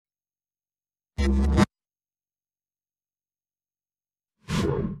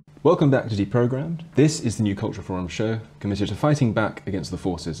Welcome back to Deprogrammed. This is the New Culture Forum show committed to fighting back against the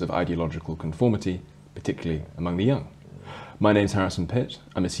forces of ideological conformity, particularly among the young. My name's Harrison Pitt.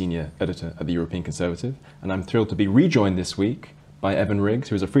 I'm a senior editor at the European Conservative, and I'm thrilled to be rejoined this week by Evan Riggs,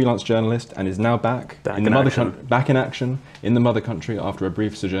 who is a freelance journalist and is now back in action in the mother country after a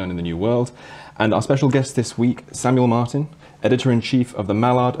brief sojourn in the New World. And our special guest this week, Samuel Martin, editor-in-chief of the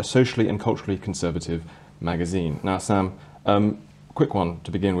Mallard, a socially and culturally conservative magazine. Now, Sam, quick one to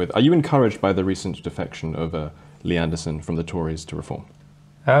begin with. Are you encouraged by the recent defection of Lee Anderson from the Tories to Reform?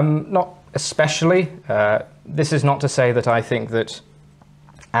 Not especially. This is not to say that I think that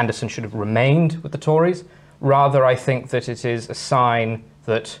Anderson should have remained with the Tories. Rather, I think that it is a sign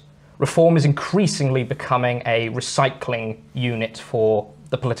that Reform is increasingly becoming a recycling unit for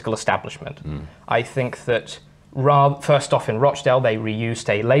the political establishment. I think that first off in Rochdale, they reused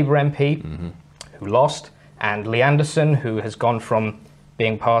a Labour MP who lost, and Lee Anderson, who has gone from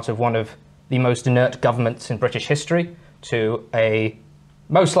being part of one of the most inert governments in British history to a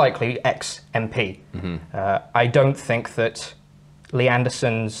most likely ex-MP. I don't think that Lee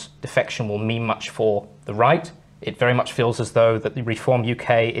Anderson's defection will mean much for the right. It very much feels as though that the Reform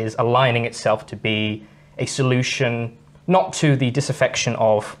UK is aligning itself to be a solution not to the disaffection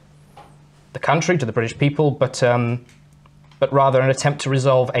of the country, to the British people, but rather an attempt to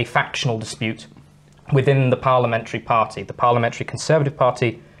resolve a factional dispute within the parliamentary party, the Parliamentary Conservative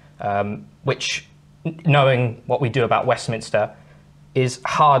Party, which, knowing what we do about Westminster, is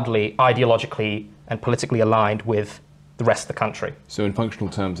hardly ideologically and politically aligned with the rest of the country. So in functional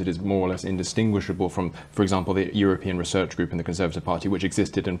terms, it is more or less indistinguishable from, for example, the European Research Group in the Conservative Party, which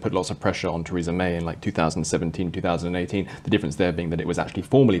existed and put lots of pressure on Theresa May in like 2017, 2018. The difference there being that it was actually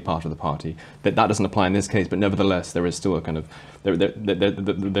formally part of the party. That doesn't apply in this case, but nevertheless, there is still a kind of,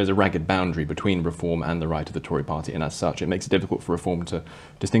 there's a ragged boundary between Reform and the right of the Tory party, and as such, it makes it difficult for Reform to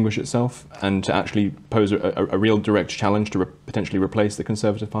distinguish itself and to actually pose a real direct challenge to potentially replace the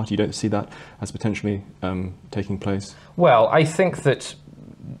Conservative Party. You don't see that as potentially taking place? Well, I think that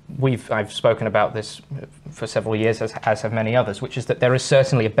I've spoken about this for several years, as have many others, which is that there is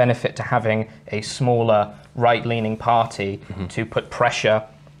certainly a benefit to having a smaller right-leaning party to put pressure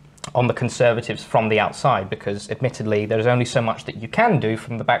on the Conservatives from the outside, because admittedly there's only so much that you can do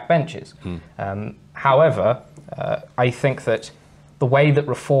from the back benches. However, I think that the way that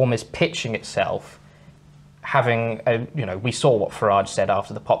Reform is pitching itself, we saw what Farage said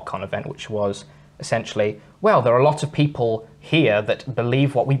after the PopCon event, which was essentially, well, there are a lot of people here that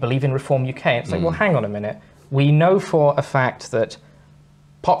believe what we believe in Reform UK. And it's like, well, hang on a minute. We know for a fact that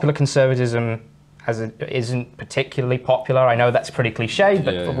popular conservatism isn't particularly popular. I know that's pretty cliche,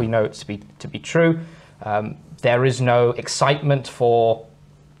 but we know it to be true. There is no excitement for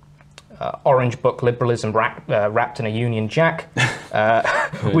Orange Book liberalism wrapped in a Union Jack.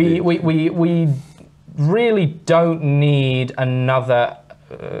 We really don't need another.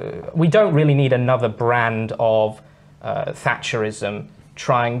 We don't really need another brand of Thatcherism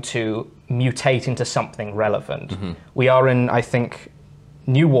trying to mutate into something relevant. We are in, I think,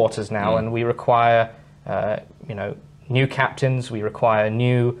 new waters now, and we require, new captains. We require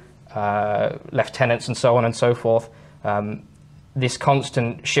new lieutenants, and so on and so forth. This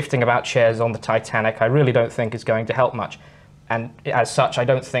constant shifting about chairs on the Titanic, I really don't think is going to help much. And as such, I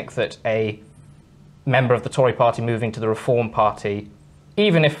don't think that a member of the Tory party moving to the Reform Party,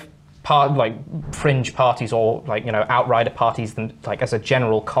 even if fringe parties or outrider parties, as a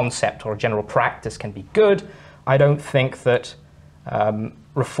general concept or a general practice can be good, I don't think that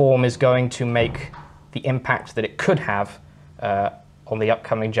Reform is going to make the impact that it could have on the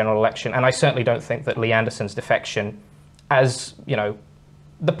upcoming general election. And I certainly don't think that Lee Anderson's defection, as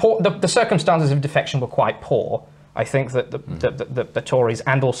the circumstances of defection were quite poor. I think that the Tories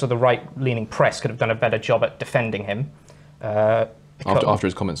and also the right-leaning press could have done a better job at defending him. After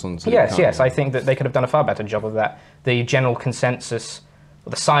his comments on... Yes, I think that they could have done a far better job of that. The general consensus,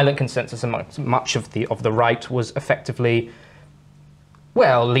 or the silent consensus amongst much of the right, was effectively,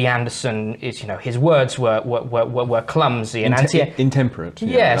 well, Lee Anderson is, his words were clumsy and intemperate.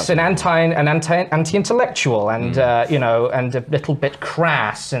 Yes, and anti-intellectual, and and a little bit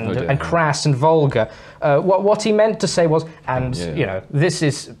crass and crass and vulgar. What he meant to say was, this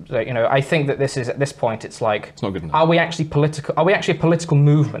is, I think that this is, at this point, it's like, it's not good enough. Are we actually political? Are we actually a political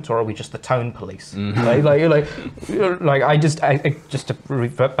movement, or are we just the tone police? Just to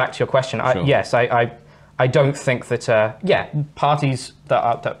revert back to your question, sure. I don't think that, parties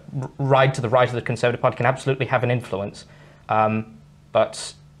that ride to the right of the Conservative Party can absolutely have an influence,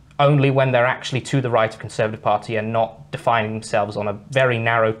 but only when they're actually to the right of Conservative Party and not defining themselves on a very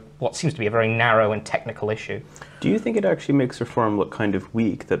narrow, what seems to be a very narrow and technical issue. Do you think it actually makes reform look kind of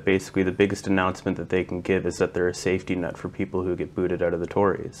weak, that basically the biggest announcement that they can give is that they're a safety net for people who get booted out of the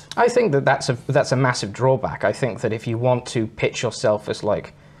Tories? I think that that's a massive drawback. I think that if you want to pitch yourself as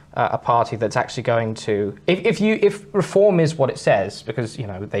like a party that's actually going to, if reform is what it says, because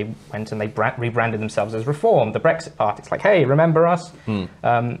they went and they rebranded themselves as Reform, the Brexit Party. It's like, hey, remember us?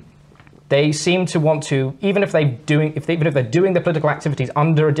 They seem to want to, even if they're doing the political activities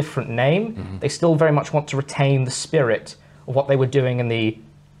under a different name, they still very much want to retain the spirit of what they were doing in the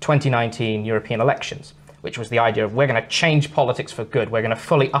 2019 European elections, which was the idea of we're going to change politics for good, we're going to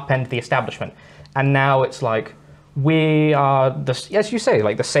fully upend the establishment. And now it's like, we are, as you say,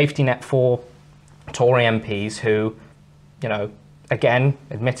 like the safety net for Tory MPs who, again,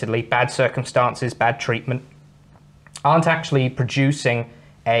 admittedly, bad circumstances, bad treatment, aren't actually producing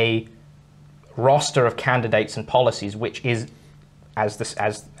a roster of candidates and policies, which is, as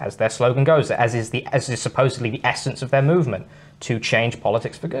their slogan goes, as is supposedly the essence of their movement, to change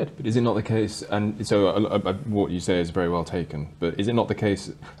politics for good. But is it not the case, and so what you say is very well taken, but is it not the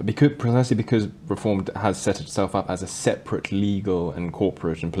case, precisely because Reform has set itself up as a separate legal and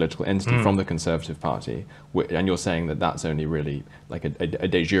corporate and political entity from the Conservative Party, and you're saying that that's only really like a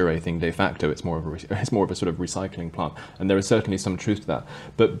de jure thing, de facto, it's more of a sort of recycling plant, and there is certainly some truth to that.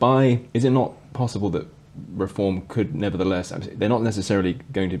 But is it not possible that Reform could nevertheless, they're not necessarily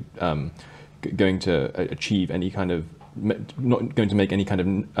going to achieve any kind of, not going to make any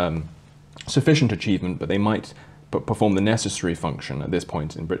kind of sufficient achievement, but they might perform the necessary function at this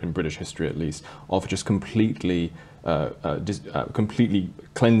point in British history, at least, of just completely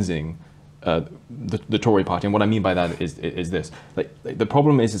cleansing the Tory party. And what I mean by that is this: the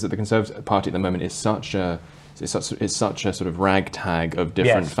problem is that the Conservative Party at the moment is such a sort of ragtag of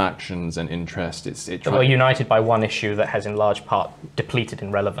different factions and interests. Well, united by one issue that has in large part depleted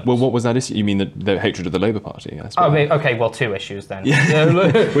in relevance. Well, what was that issue? You mean the hatred of the Labour Party? Okay, well, two issues then.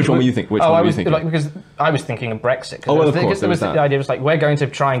 Which one were you thinking? Because I was thinking of Brexit. Of course, there was that. The idea was like, we're going to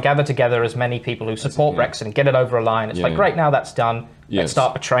try and gather together as many people who support Brexit and get it over a line. It's great, now that's done. Let's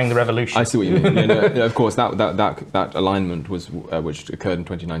start betraying the revolution. I see what you mean. Of course, that alignment was which occurred in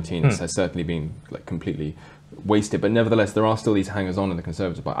 2019 has certainly been completely wasted, but nevertheless there are still these hangers-on in the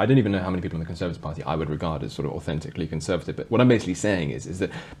Conservative Party. I don't even know how many people in the Conservative Party I would regard as sort of authentically conservative, but what I'm basically saying is that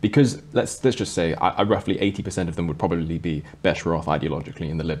because let's just say roughly 80% of them would probably be better off ideologically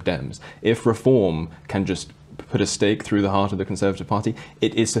in the Lib Dems. If Reform can just put a stake through the heart of the Conservative Party,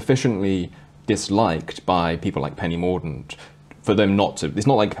 it is sufficiently disliked by people like Penny Mordaunt for them not to. It's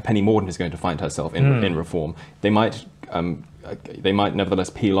not like Penny Mordaunt is going to find herself in Reform. They might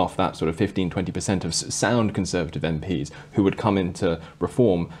nevertheless peel off that sort of 15-20% of sound Conservative MPs who would come into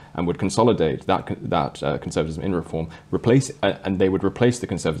Reform and would consolidate that Conservatism in Reform, and they would replace the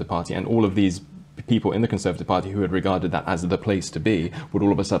Conservative Party, and all of these people in the Conservative Party who had regarded that as the place to be would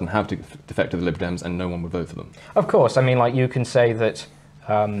all of a sudden have to defect to the Lib Dems, and no one would vote for them. Of course, I mean, like you can say that.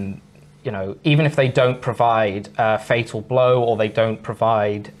 Even if they don't provide a fatal blow, or they don't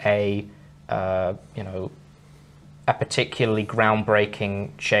provide a particularly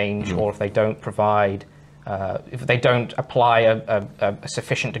groundbreaking change, or if they don't provide, if they don't apply a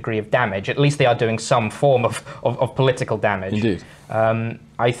sufficient degree of damage, at least they are doing some form of political damage. Indeed.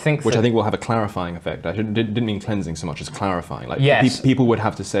 I think I think will have a clarifying effect. I didn't mean cleansing so much as clarifying. People would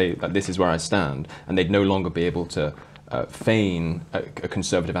have to say that this is where I stand, and they'd no longer be able to feign a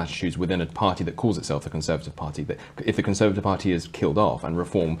conservative attitudes within a party that calls itself the Conservative Party. That if the Conservative Party is killed off and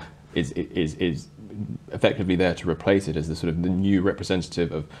Reform is effectively there to replace it as the sort of the new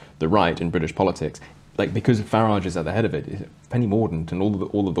representative of the right in British politics, because Farage is at the head of it, Penny Mordaunt and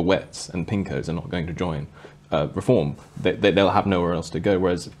all of the Wets and Pinkos are not going to join Reform. They'll have nowhere else to go.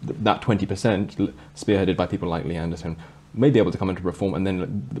 Whereas that 20% spearheaded by people like Lee Anderson may be able to come into Reform, and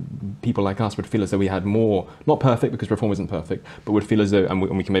then people like us would feel as though we had more, not perfect because Reform isn't perfect, but would feel as though, and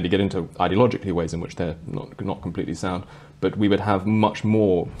we can maybe get into ideologically ways in which they're not completely sound, but we would have much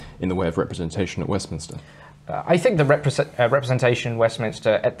more in the way of representation at Westminster. I think the representation in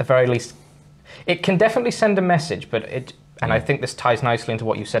Westminster, at the very least, it can definitely send a message, but I think this ties nicely into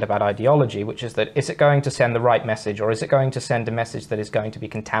what you said about ideology, which is that is it going to send the right message, or is it going to send a message that is going to be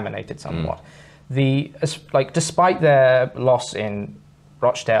contaminated somewhat? Despite their loss in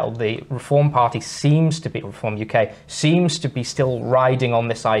Rochdale, the Reform Party Reform UK seems to be still riding on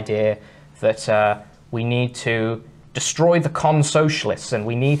this idea that we need to destroy the con-socialists, and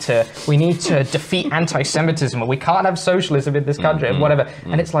we need to defeat anti-Semitism, and we can't have socialism in this country, and whatever.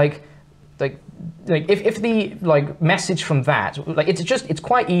 And it's like, if the message from that, it's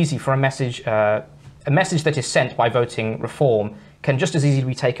quite easy for a message that is sent by voting reform can just as easily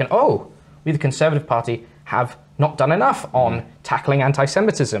be taken, oh, we the Conservative Party have not done enough on tackling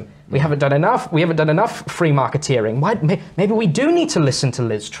anti-Semitism. We haven't done enough. We haven't done enough free marketeering. Maybe we do need to listen to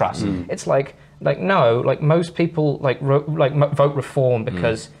Liz Truss. It's no, most people vote reform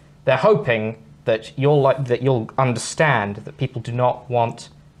because they're hoping that you'll understand that people do not want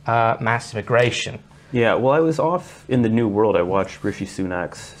mass immigration. Yeah, well, I was off in the New World. I watched Rishi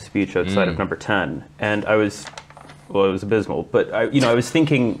Sunak's speech outside of Number 10, and it was abysmal. But I was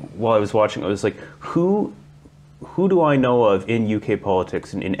thinking while I was watching, I was like, who do I know of in UK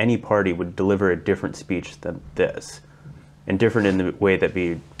politics and in any party would deliver a different speech than this, and different in the way that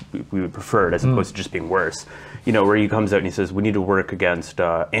we would prefer it, as opposed to just being worse. Where he comes out and he says we need to work against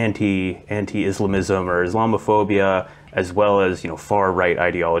anti-Islamism or Islamophobia, as well as far right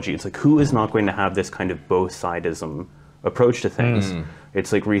ideology. It's like, who is not going to have this kind of both sidism approach to things?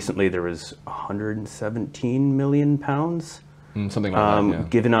 It's like recently there was 117 million pounds something like that,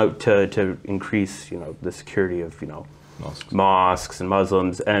 given out to increase the security of mosques and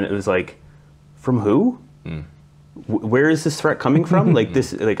Muslims, and it was like, from who? Where is this threat coming from? I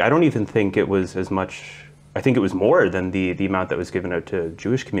don't even think it was as much. I think it was more than the amount that was given out to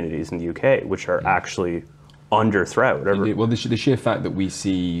Jewish communities in the UK, which are actually under threat. Whatever. Well, the sheer fact that we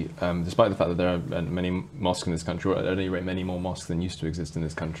see, despite the fact that there are many mosques in this country, or at any rate many more mosques than used to exist in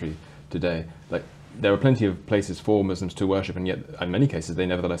this country today, there are plenty of places for Muslims to worship, and yet in many cases they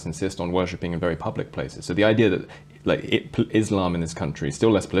nevertheless insist on worshipping in very public places. So the idea that Islam in this country,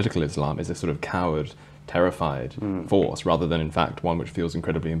 still less political Islam, is a sort of coward, terrified force, rather than in fact one which feels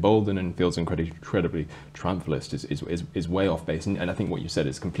incredibly emboldened and feels incredibly triumphalist, is way off base. And I think what you said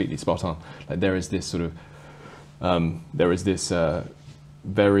is completely spot on. There is this sort of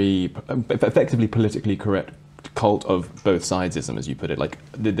very effectively politically correct cult of both sidesism, as you put it,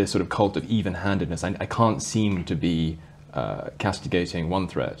 this sort of cult of even-handedness. I can't seem to be castigating one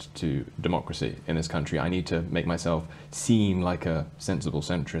threat to democracy in this country. I need to make myself seem like a sensible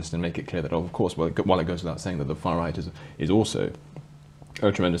centrist and make it clear that, of course, while it goes without saying that the far right is also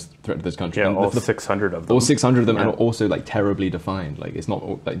a tremendous threat to this country. Yeah, all 600 of them. All 600 of them, and also terribly defined. It's not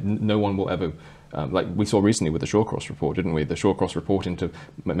no one will ever. We saw recently with the Shawcross report, didn't we? The Shawcross report into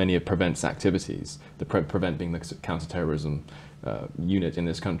many of Prevent's activities, the Prevent being the counter-terrorism unit in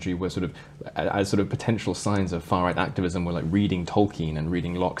this country, were as potential signs of far-right activism were reading Tolkien and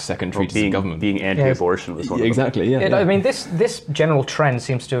reading Locke's Second Treatise of Government. Being anti-abortion was one of them. Exactly, yeah. I mean, this general trend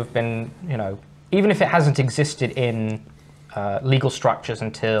seems to have been, even if it hasn't existed in legal structures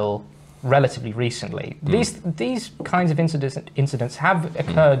until relatively recently, these kinds of incidents have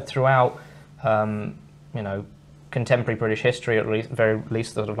occurred throughout contemporary British history, at least, very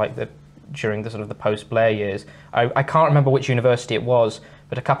least during the the post-Blair years. I can't remember which university it was,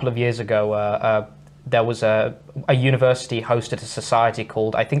 but a couple of years ago, there was a university hosted a society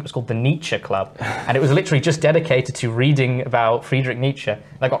called, I think it was called the Nietzsche Club, and it was literally just dedicated to reading about Friedrich Nietzsche.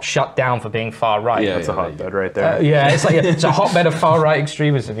 They got shut down for being far right. That's a hotbed right there. It's a hotbed of far right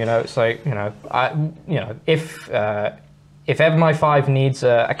extremism. If MI5 needs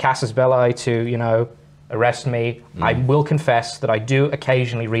a casus belli to arrest me, I will confess that I do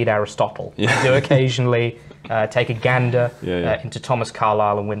occasionally read Aristotle. I do occasionally take a gander into Thomas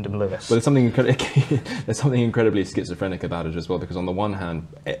Carlyle and Wyndham Lewis. But there's something incredibly schizophrenic about it as well, because on the one hand,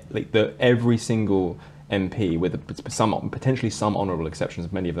 every single MP, with potentially some honourable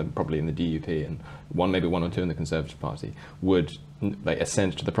exceptions, many of them probably in the DUP and maybe one or two in the Conservative Party, would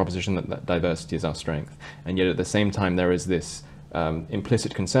assent to the proposition that diversity is our strength. And yet at the same time there is this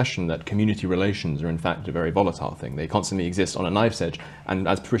implicit concession that community relations are in fact a very volatile thing. They constantly exist on a knife's edge, and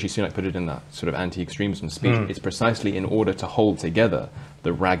as Rishi Sunak put it in that anti-extremism speech, it's precisely in order to hold together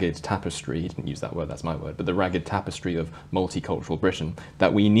the ragged tapestry, he didn't use that word, that's my word, but the ragged tapestry of multicultural Britain,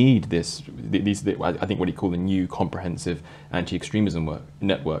 that we need these, I think what he called the new comprehensive anti-extremism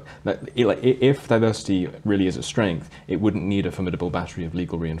network. That if diversity really is a strength, it wouldn't need a formidable battery of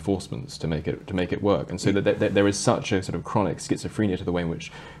legal reinforcements to make it work. And so that there is such a chronic schizophrenia to the way in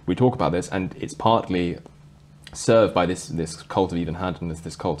which we talk about this, and it's partly served by this cult of even-handedness,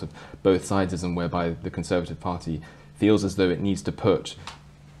 this cult of both sidesism, whereby the Conservative Party feels as though it needs to put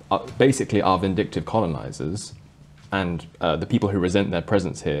basically our vindictive colonizers and the people who resent their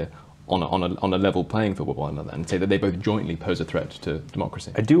presence here on a level playing field with one another, and say that they both jointly pose a threat to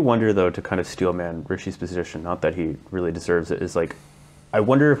democracy. I do wonder, though, to kind of steelman Rishi's position, not that he really deserves it, is I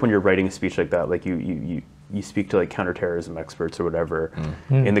wonder if when you're writing a speech like that, you speak to counterterrorism experts or whatever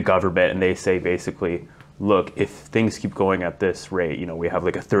in the government, and they say basically, look, if things keep going at this rate, you know, we have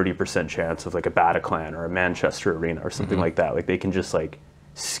like a 30% chance of like a Bataclan or a Manchester Arena or something like that. Like they can just like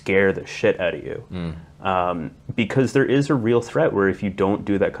scare the shit out of you. Because there is a real threat where if you don't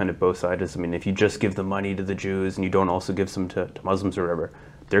do that kind of both sides, I mean, if you just give the money to the Jews and you don't also give some to Muslims or whatever,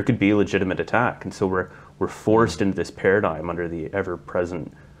 there could be a legitimate attack. And so we're forced into this paradigm under the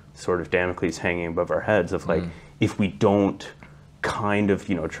ever-present sort of Damocles hanging above our heads of like, if we don't kind of,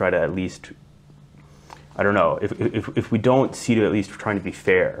 you know, try to at least, I don't know, if we don't see to at least trying to be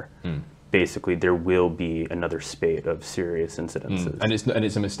fair, basically there will be another spate of serious incidences. And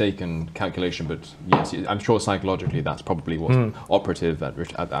it's a mistaken calculation, but yes, I'm sure psychologically that's probably what's operative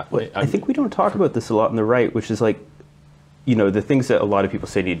at that. Well, I think we don't talk about this a lot on the right, which is like, you know, the things that a lot of people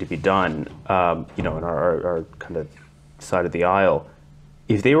say need to be done, you know, in our kind of side of the aisle,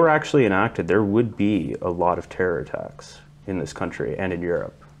 if they were actually enacted, there would be a lot of terror attacks in this country and in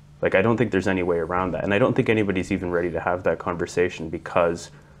Europe. Like, I don't think there's any way around that. And I don't think anybody's even ready to have that conversation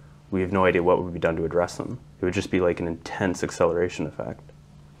because we have no idea what would be done to address them. It would just be like an intense acceleration effect.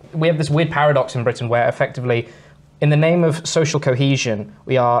 We have this weird paradox in Britain where effectively, in the name of social cohesion,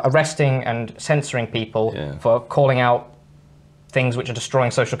 we are arresting and censoring people for calling out things which are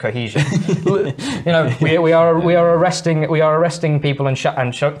destroying social cohesion. You know, we are arresting people and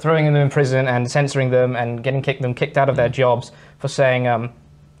throwing them in prison and censoring them and getting kicked out of their jobs for saying,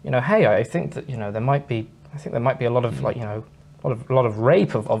 you know, hey, I think that, you know, there might be a lot of like, you know, a lot of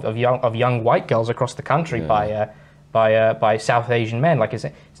rape of young white girls across the country by South Asian men. Like, is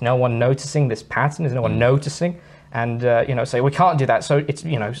no one noticing this pattern? Is no one noticing? And you know, say we can't do that. So it's,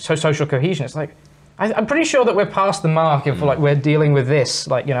 you know, so social cohesion. It's like, I'm pretty sure that we're past the mark if like we're dealing with this,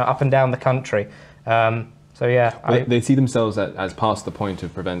 like, you know, up and down the country. So yeah, well, they see themselves as past the point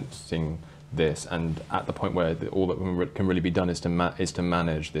of preventing this, and at the point where all that can really be done is to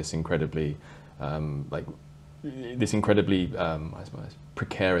manage this incredibly, I suppose,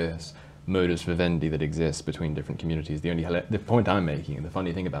 precarious modus vivendi that exists between different communities. The point I'm making, and the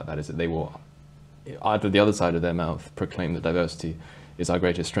funny thing about that, is that they will, out of the other side of their mouth, proclaim that diversity is our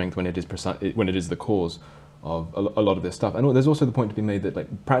greatest strength when it is the cause of a lot of this stuff. And there's also the point to be made that like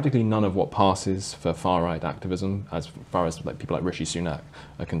practically none of what passes for far-right activism, as far as like people like Rishi Sunak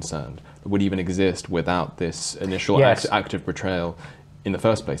are concerned, would even exist without this initial active portrayal in the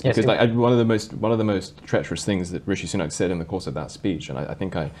first place. Because like one of the most treacherous things that Rishi Sunak said in the course of that speech, and I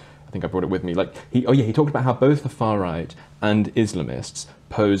think I brought it with me. Like he talked about how both the far right and Islamists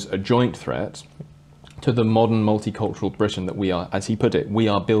pose a joint threat to the modern multicultural Britain that we are, as he put it, we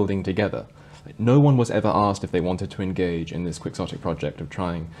are building together. No one was ever asked if they wanted to engage in this quixotic project of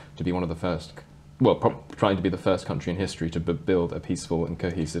trying to be one of the first, trying to be the first country in history to build a peaceful and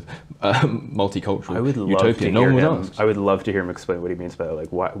cohesive multicultural utopia. No one was asked. I would love to hear him explain what he means by that. Like,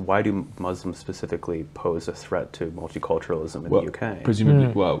 why do Muslims specifically pose a threat to multiculturalism in the UK? Presumably,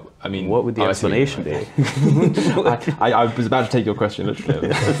 well, I mean, what would the explanation be? I was about to take your question literally.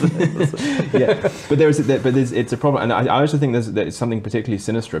 Yeah, but it's a problem, and I also think there's something particularly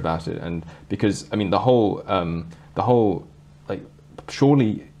sinister about it, and because I mean the whole like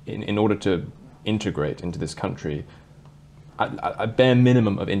surely in order to integrate into this country, a bare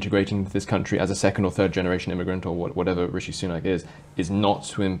minimum of integrating into this country as a second or third generation immigrant or whatever Rishi Sunak is not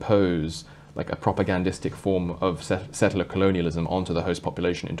to impose like a propagandistic form of settler colonialism onto the host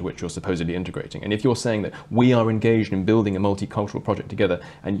population into which you're supposedly integrating. And if you're saying that we are engaged in building a multicultural project together,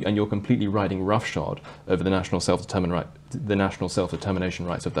 and you're completely riding roughshod over the national self-determination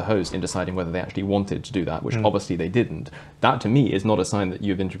rights of the host in deciding whether they actually wanted to do that, which obviously they didn't, that to me is not a sign that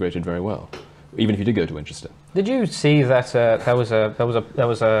you've integrated very well, even if you did go to Winchester. Did you see that there was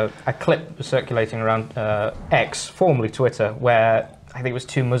a clip circulating around X, formerly Twitter, where I think it was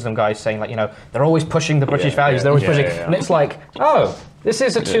two Muslim guys saying, like, you know, they're always pushing the British values, they're always pushing, and it's like, oh, this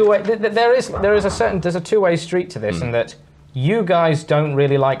is a two-way. There's a two-way street to this, in that you guys don't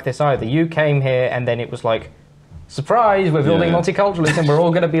really like this either. You came here, and then it was like, surprise, we're building multiculturalism, we're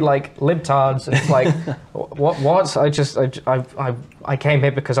all going to be like libtards, and it's like, what? I came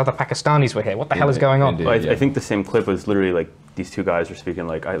here because other Pakistanis were here. What the hell is going on? I think the same clip was literally like, these two guys are speaking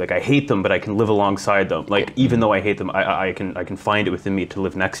like I hate them, but I can live alongside them. Like, even though I hate them, I can find it within me to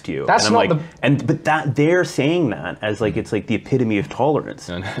live next to you. That's and I'm not like, but that they're saying that as like it's like the epitome of tolerance.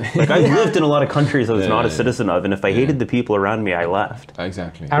 Like, I've lived in a lot of countries I was not a citizen of, and if I hated the people around me, I left.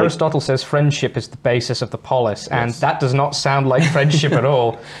 Exactly. Aristotle says friendship is the basis of the polis, and that does not sound like friendship at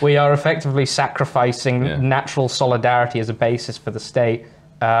all. We are effectively sacrificing natural solidarity as a basis for the state,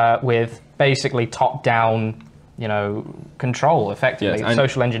 with basically top-down, control effectively, Yes,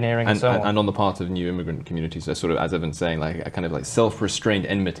 social engineering and so on. And on the part of new immigrant communities, there's sort of, as Evan's saying, like a kind of like self-restrained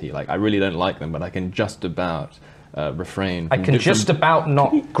enmity. Like, I really don't like them, but I can just about refrain. I can just about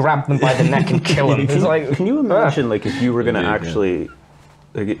not grab them by the neck and kill them. It's like, can you imagine, like, if you were going to actually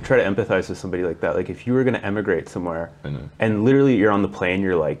like, try to empathize with somebody like that? Like, if you were going to emigrate somewhere, and literally you're on the plane,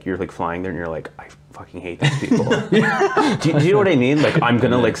 you're like flying there, and you're like, I fucking hate these people. do you know what I mean? Like, I'm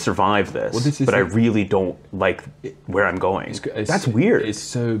gonna like survive this, but I really don't like where I'm going. That's weird. It's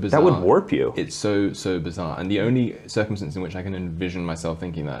so bizarre. That would warp you. It's so bizarre. And the only circumstance in which I can envision myself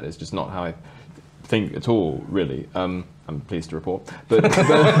thinking that is just not how I think at all, really. I'm pleased to report, but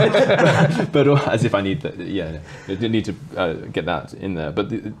as if I need that. Yeah, I did need to get that in there.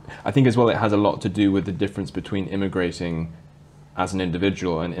 But I think as well, it has a lot to do with the difference between immigrating as an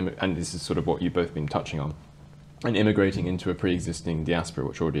individual and this is sort of what you've both been touching on, and immigrating into a pre-existing diaspora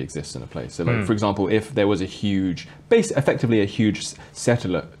which already exists in a place. So, like, for example, if there was effectively a huge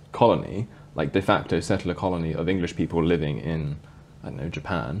settler colony, like de facto settler colony of English people living in, I don't know,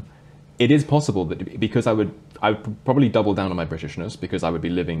 Japan, it is possible that because I would probably double down on my Britishness, because I would be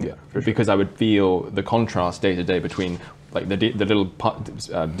living, because I would feel the contrast day to day between like the little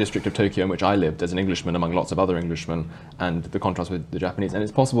district of Tokyo in which I lived as an Englishman among lots of other Englishmen, and the contrast with the Japanese. And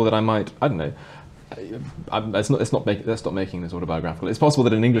it's possible that I might, I don't know, let's stop making this autobiographical. It's possible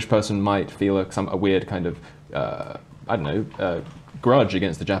that an English person might feel a weird kind of, I don't know, grudge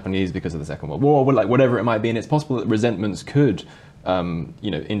against the Japanese because of the Second World War, or like whatever it might be. And it's possible that resentments could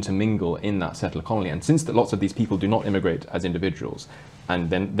intermingle in that settler colony. And since that lots of these people do not immigrate as individuals, and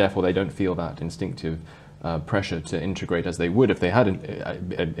then therefore they don't feel that instinctive pressure to integrate as they would if they had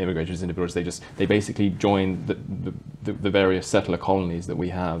immigrated as individuals, they basically join the various settler colonies that we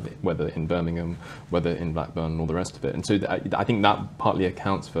have, whether in Birmingham, whether in Blackburn, and all the rest of it. And so I think that partly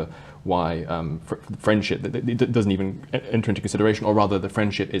accounts for why friendship it doesn't even enter into consideration, or rather the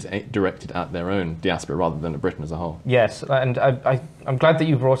friendship is directed at their own diaspora rather than at Britain as a whole. Yes, and I'm glad that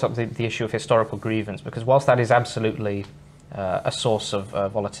you brought up the issue of historical grievance, because whilst that is absolutely a source of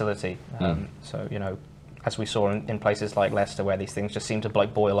volatility, so, as we saw in places like Leicester, where these things just seem to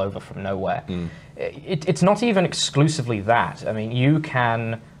like boil over from nowhere, it's not even exclusively that. I mean, you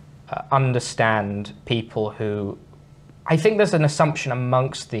can understand people who, I think there's an assumption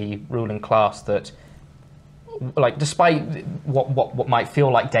amongst the ruling class that, like, despite what might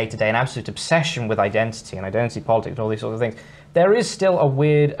feel like day-to-day an absolute obsession with identity and identity politics and all these sorts of things, there is still a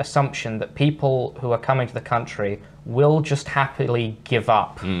weird assumption that people who are coming to the country will just happily give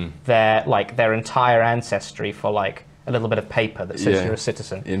up their entire ancestry for like a little bit of paper that says you're a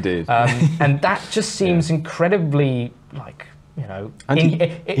citizen. Indeed. And that just seems incredibly like,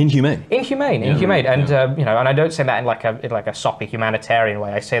 inhumane. Inhumane. And and I don't say that in like a soppy humanitarian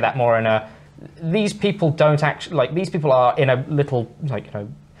way. I say that more in a, these people don't actually, like, these people are in a little, like,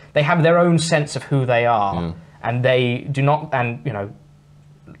 they have their own sense of who they are, and they do not, and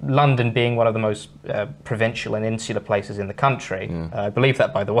London being one of the most provincial and insular places in the country, I believe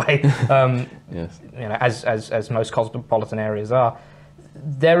that, by the way, yes. As most cosmopolitan areas are,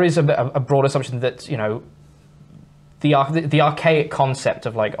 there is a broad assumption that the archaic concept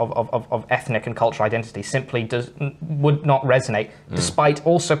of of ethnic and cultural identity simply would not resonate, despite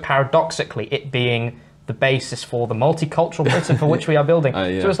also paradoxically it being the basis for the multicultural Britain for which we are building.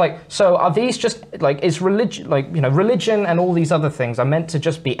 So it's like, so are these just like, is religion, religion and all these other things are meant to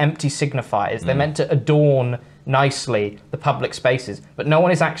just be empty signifiers? They're meant to adorn nicely the public spaces, but no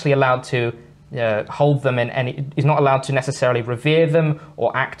one is actually allowed to hold them in any, is not allowed to necessarily revere them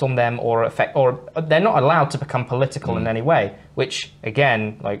or act on them or affect, or they're not allowed to become political in any way, which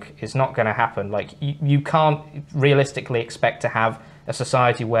again, like, is not going to happen. Like, you can't realistically expect to have a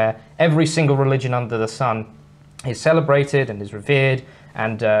society where every single religion under the sun is celebrated and is revered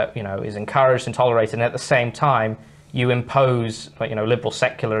and is encouraged and tolerated, and at the same time you impose liberal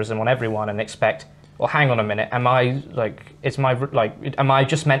secularism on everyone and expect, well, hang on a minute, am I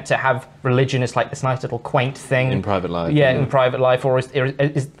just meant to have religion as like this nice little quaint thing in private life? In private life, or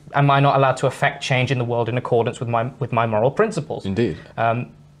am I not allowed to affect change in the world in accordance with my moral principles? Indeed.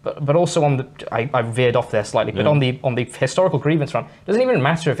 But also on the, I veered off there slightly, but on the historical grievance front, it doesn't even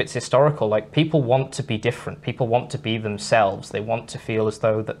matter if it's historical. Like, people want to be different. People want to be themselves. They want to feel as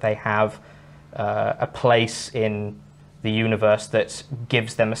though that they have a place in the universe that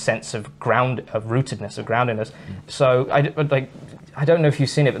gives them a sense of rootedness, of groundedness. So I don't know if you've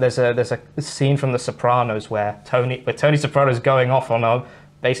seen it, but there's a scene from The Sopranos where Tony Soprano's going off on a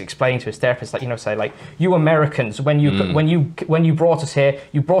basically explaining to his therapist, like, say, like, you Americans, when you brought us here,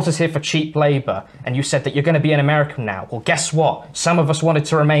 you brought us here for cheap labor, and you said that you're going to be an American now. Well, guess what? Some of us wanted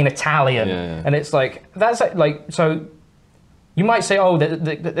to remain Italian, and it's like that's like so. You might say, oh,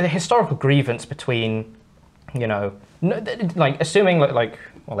 the historical grievance between, like assuming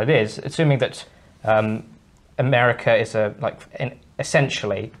well, it is assuming that America is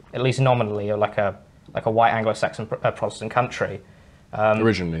essentially, at least nominally, like a white Anglo-Saxon Protestant country.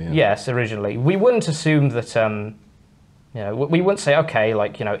 Originally, yeah. Yes, originally. We wouldn't assume that, we wouldn't say, okay,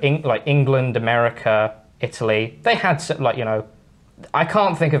 England, America, Italy, they had, I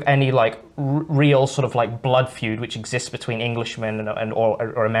can't think of any, real sort of, blood feud which exists between Englishmen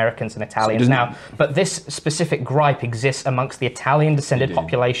or Americans and Italians now. But this specific gripe exists amongst the Italian-descended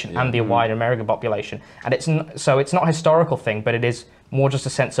population and the wider American population. And it's not a historical thing, but it is more just a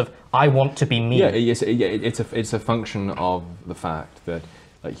sense of, I want to be me. Yeah, it's a function of the fact that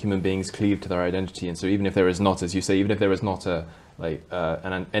human beings cleave to their identity, and so even if there is not, as you say, even if there is not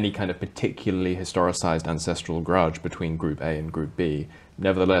any kind of particularly historicized ancestral grudge between Group A and Group B,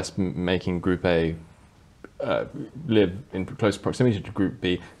 nevertheless, making Group A live in close proximity to Group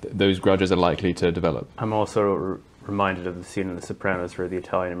B, those grudges are likely to develop. I'm also reminded of the scene in The Sopranos where the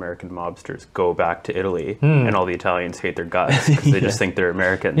Italian-American mobsters go back to Italy and all the Italians hate their guts because they just think they're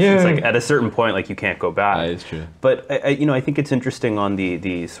Americans. Yeah. It's like at a certain point, you can't go back. It's true. But I think it's interesting on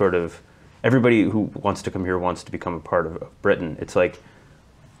the sort of everybody who wants to come here wants to become a part of Britain. It's like,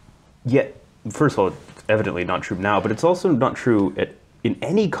 first of all, it's evidently not true now, but it's also not true in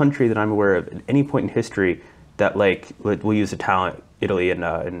any country that I'm aware of at any point in history that we'll use Italy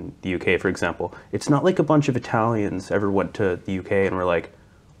and the UK, for example. It's not like a bunch of Italians ever went to the UK and were like,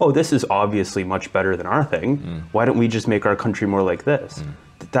 oh, this is obviously much better than our thing. Why don't we just make our country more like this?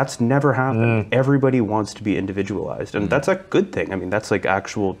 That's never happened. Everybody wants to be individualized, and that's a good thing. I mean, that's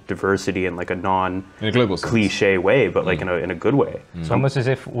actual diversity in a non-cliche way, but in a good way. It's almost as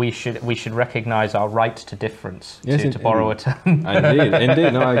if we should recognize our right to difference, to borrow a term.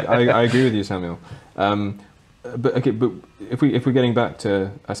 Indeed. No, I agree with you, Samuel. But if we're getting back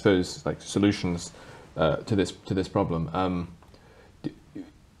to, I suppose, solutions to this problem,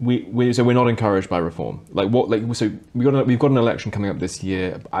 so we're not encouraged by reform. So we've got an election coming up this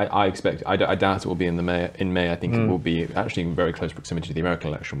year. I doubt it will be in May. I think it will be actually in very close proximity to the American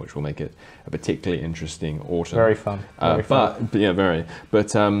election, which will make it a particularly interesting autumn. Very fun. Very.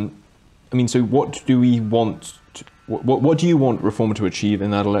 But I mean, so what do we want? What do you want reform to achieve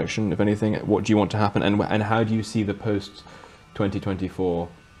in that election, if anything? What do you want to happen, and how do you see the post-2024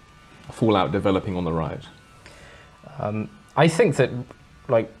 fallout developing on the right? I think that,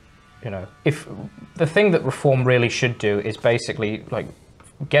 if the thing that reform really should do is basically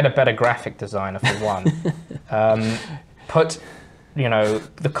get a better graphic designer for one, put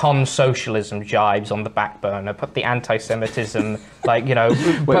the con-socialism jibes on the back burner, put the anti-Semitism,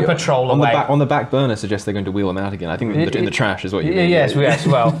 put patrol away. On the back burner suggests they're going to wheel them out again. I think in the trash is what you mean. Yes,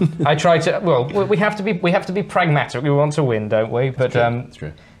 well, I try to, we have to be pragmatic. We want to win, don't we? But it's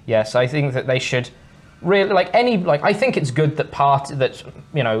true. Yes, I think that they should really, I think it's good that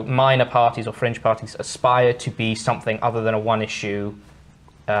minor parties or fringe parties aspire to be something other than a one-issue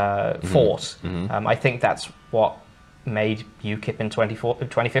force. I think that's what made UKIP in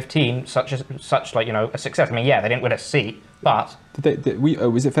 2015 such a success. I mean, they didn't win a seat, but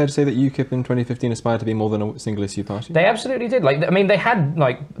is it fair to say that UKIP in 2015 aspired to be more than a single issue party? They absolutely did. They had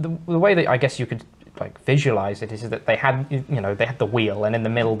the way that I guess you could visualize it is that they had they had the wheel, and in the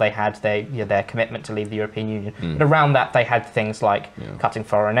middle they had their commitment to leave the European Union. But around that they had things like cutting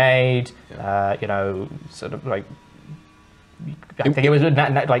foreign aid, sort of I think it was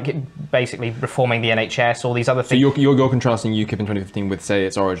basically reforming the NHS, all these other things. So you're contrasting UKIP in 2015 with, say,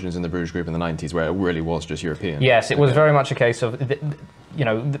 its origins in the Bruges Group in the 90s, where it really was just European. Yes, it was very much a case of,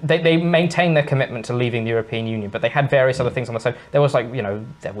 they maintained their commitment to leaving the European Union, but they had various other things on the side. There was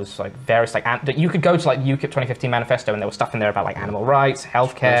various you could go to UKIP 2015 manifesto, and there was stuff in there about animal rights,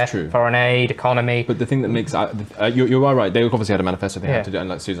 healthcare, foreign aid, economy. But the thing that makes you are right. They obviously had a manifesto they had to do,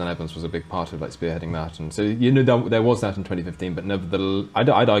 and Susan Evans was a big part of spearheading that. And so there was that in 2015. But nevertheless,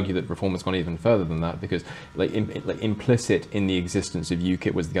 I'd argue that reform has gone even further than that, because implicit in the existence of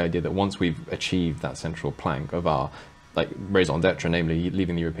UKIP was the idea that once we've achieved that central plank of our raison d'etre, namely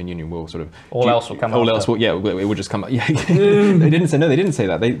leaving the European Union, will sort of all else will come. All else will, it will just come. Yeah, they didn't say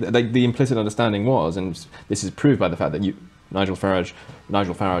that. The implicit understanding was, and this is proved by the fact that Nigel Farage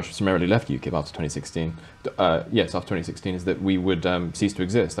summarily left UKIP after 2016. Yes, after 2016, is that we would cease to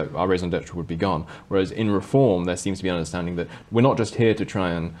exist, that our raison d'etre would be gone. Whereas in Reform, there seems to be an understanding that we're not just here to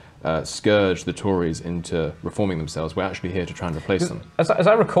try and scourge the Tories into reforming themselves, we're actually here to try and replace them. As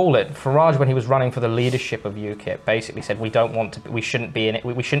I recall it, Farage, when he was running for the leadership of UKIP, basically said we shouldn't be in it.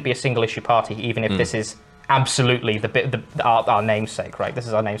 We shouldn't be a single issue party, even if this is absolutely our namesake, right? This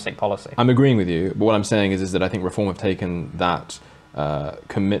is our namesake policy. I'm agreeing with you, but what I'm saying is that I think Reform have taken that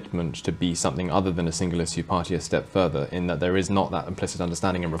commitment to be something other than a single issue party a step further, in that there is not that implicit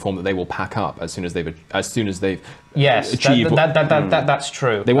understanding in Reform that they will pack up as soon as they've yes, achieved. That's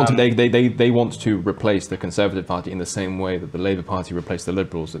true. They want to they want to replace the Conservative Party in the same way that the Labour Party replaced the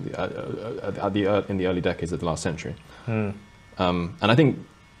Liberals in the early decades of the last century. And I think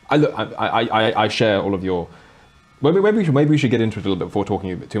I share all of your. Maybe we should get into it a little bit before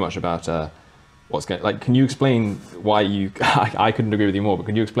talking too much about. What's going, like? Can you explain why you? I couldn't agree with you more, but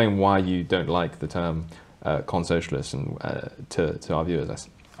can you explain why you don't like the term con-socialist and to our viewers?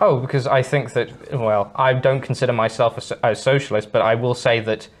 Oh, because I think that, well, I don't consider myself a socialist, but I will say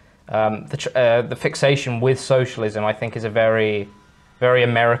that the fixation with socialism, I think, is a very, very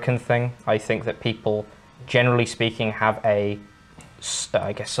American thing. I think that people, generally speaking, have a,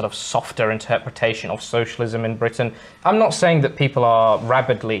 I guess, sort of softer interpretation of socialism in Britain. I'm not saying that people are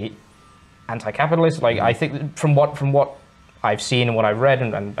rabidly anti-capitalist. Like, I think from what I've seen and what I've read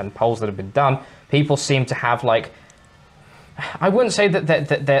and polls that have been done, people seem to have, like, I wouldn't say that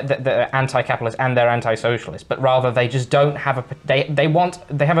they're anti-capitalist and they're anti-socialist, but rather they just don't have they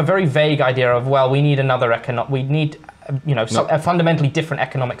have a very vague idea of, well, we need another a fundamentally different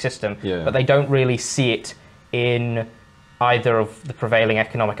economic system, but they don't really see it in either of the prevailing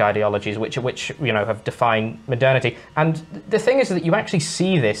economic ideologies which have defined modernity. And the thing is that you actually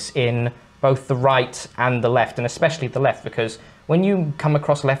see this in both the right and the left, and especially the left, because when you come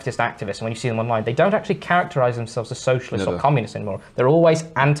across leftist activists and when you see them online, they don't actually characterize themselves as socialists or communists anymore. They're always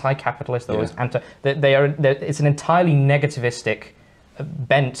anti-capitalist. They're always it's an entirely negativistic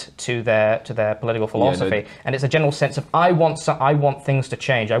bent to their political philosophy, and it's a general sense of I want things to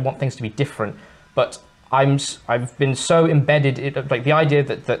change. I want things to be different, but I've been so embedded in, like, the idea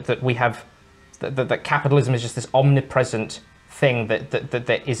that we have that capitalism is just this omnipresent thing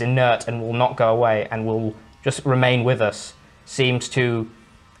that is inert and will not go away and will just remain with us, seems to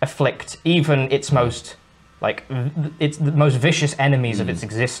afflict even its most it's the most vicious enemies of its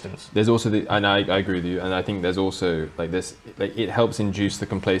existence. There's also and I agree with you, and I think there's also this, it helps induce the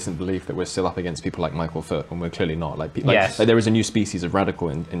complacent belief that we're still up against people like Michael Foot, when we're clearly not. Like there is a new species of radical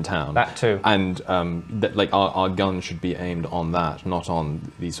in town. That too. And that, like, our guns should be aimed on that, not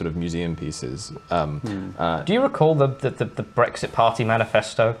on these sort of museum pieces. Do you recall the Brexit Party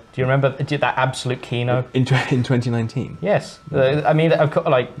manifesto? Do you remember that absolute keynote in 2019? Yes. I mean,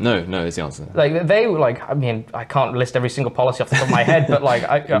 no is the answer. Like, they were like, I mean, I can't list every single policy off the top of my head, but like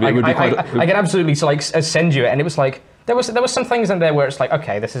I can absolutely send you it, and it was like there was some things in there where it's like,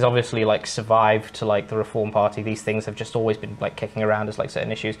 okay, this is obviously like survived to like the Reform Party. These things have just always been like kicking around as like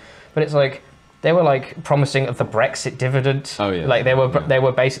certain issues, but it's like they were like promising the Brexit dividend. Oh yeah. Like they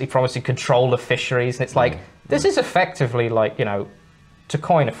were basically promising control of fisheries, and it's like this is effectively like, to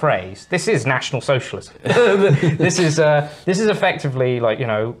coin a phrase, this is National Socialism. This is effectively like,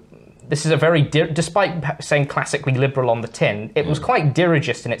 this is a very, despite saying classically liberal on the tin, it was quite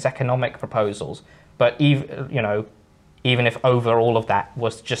dirigist in its economic proposals. But even if over all of that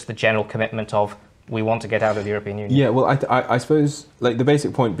was just the general commitment of, we want to get out of the European Union. Yeah, well, I suppose, like, the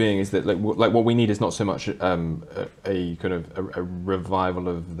basic point being is that like what we need is not so much a kind of a revival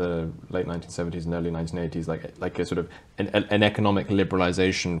of the late 1970s and early 1980s, like a sort of an economic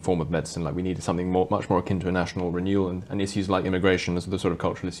liberalization form of medicine. Like, we need something much more akin to a national renewal, and issues like immigration, as the sort of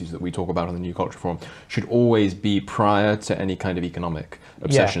cultural issues that we talk about on the New Culture Forum, should always be prior to any kind of economic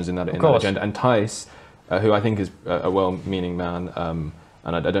obsessions in that agenda. And Tice, who I think is a well-meaning man,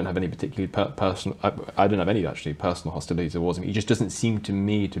 and I don't have any particularly personal. I don't have any actually personal hostility towards him. He just doesn't seem to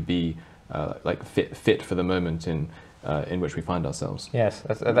me to be like fit for the moment in which we find ourselves. Yes,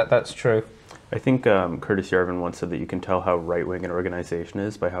 that's true. I think Curtis Yarvin once said that you can tell how right-wing an organization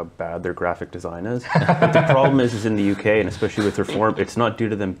is by how bad their graphic design is. But the problem is in the UK, and especially with Reform, it's not due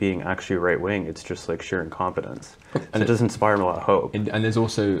to them being actually right-wing. It's just like sheer incompetence, and it doesn't inspire a lot of hope. And there's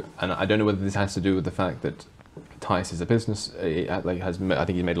also, and I don't know whether this has to do with the fact that Tice is a business. I think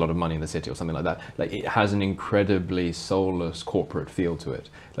he made a lot of money in the city or something like that. Like, it has an incredibly soulless corporate feel to it.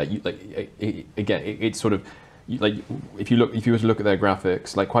 It's sort of, like if you were to look at their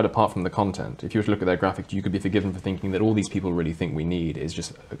graphics, like quite apart from the content, if you were to look at their graphics, you could be forgiven for thinking that all these people really think we need is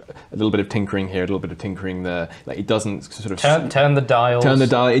just a little bit of tinkering here, a little bit of tinkering there. Like it doesn't sort of turn the dials. Turn the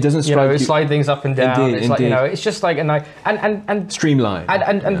dial. It doesn't strike you. Slide things up and down. Indeed, it's like, it's just like and streamline.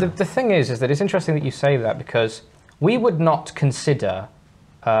 And the thing is that it's interesting that you say that, because we would not consider.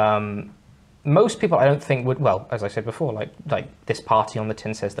 Most people, I don't think, would. Well, as I said before, like this party on the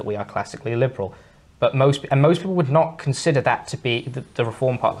tin says that we are classically liberal, but most people would not consider that to be the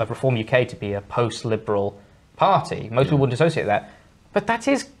Reform UK to be a post-liberal party. Most people wouldn't associate that, but that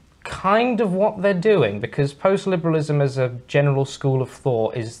is kind of what they're doing, because post-liberalism as a general school of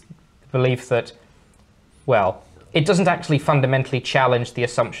thought is the belief that, well, it doesn't actually fundamentally challenge the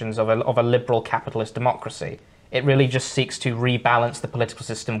assumptions of a liberal capitalist democracy. It really just seeks to rebalance the political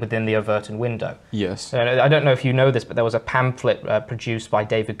system within the Overton window. Yes. I don't know if you know this, but there was a pamphlet produced by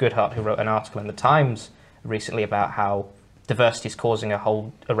David Goodhart, who wrote an article in the Times recently about how diversity is causing a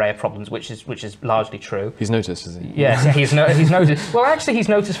whole array of problems, which is largely true. He's noticed, is he? Yes, he's noticed. Well, actually, he's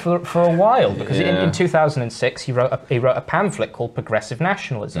noticed for a while, because in 2006 he wrote a pamphlet called Progressive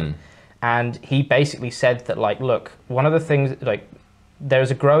Nationalism, and he basically said that, like, look, one of the things, like,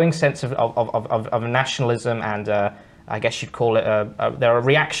 there's a growing sense of nationalism, and I guess you'd call it, there are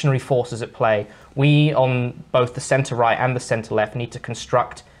reactionary forces at play. We, on both the centre-right and the centre-left, need to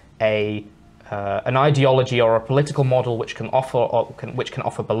construct an ideology or a political model which can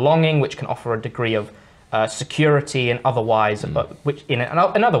offer belonging, which can offer a degree of security and otherwise, which in an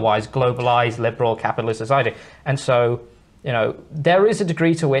otherwise globalised, liberal, capitalist society. And so, there is a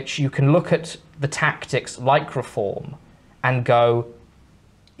degree to which you can look at the tactics like reform and go,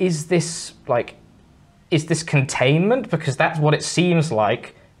 is this containment? Because that's what it seems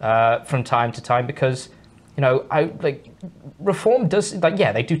like from time to time. Because reform does,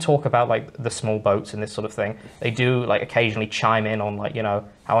 they do talk about like the small boats and this sort of thing. They do like occasionally chime in on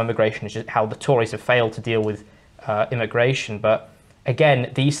how immigration is how the Tories have failed to deal with immigration. But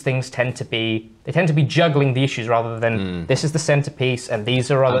again, these things tend to be juggling the issues rather than this is the centerpiece and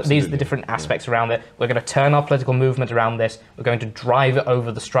these are the different aspects around it. We're going to turn our political movement around this. We're going to drive it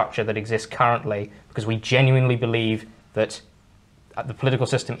over the structure that exists currently, because we genuinely believe that the political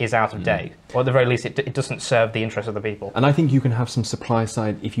system is out of date, or at the very least it doesn't serve the interests of the people. And I think you can have some supply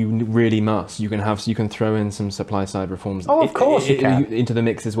side, if you really must, you can throw in some supply side reforms of course you can. Into the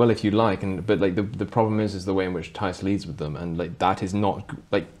mix as well if you like, but like the problem is the way in which Tice leads with them, and like that is not,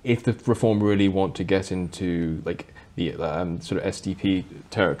 like, if the reform really want to get into like the sort of SDP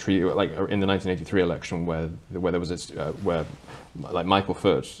territory, like in the 1983 election where there was where like Michael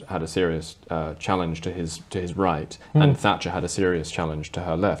Foot had a serious challenge to his right, and Thatcher had a serious challenge to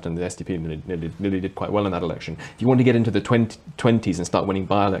her left, and the SDP nearly did quite well in that election. If you want to get into the 20s and start winning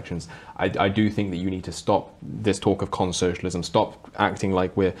by-elections, I do think that you need to stop this talk of con-socialism, stop acting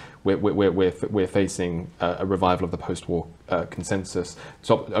like we're facing a revival of the post-war consensus,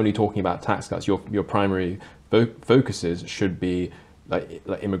 stop only talking about tax cuts. Your primary focuses should be like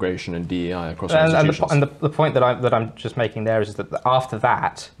immigration and DEI across institutions. And the point that I'm just making there is that after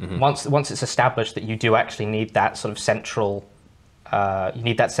that, once it's established that you do actually need that sort of central,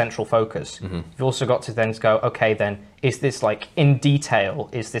 focus, you've also got to then go, okay, then is this, like, in detail,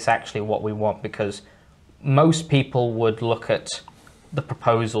 is this actually what we want? Because most people would look at the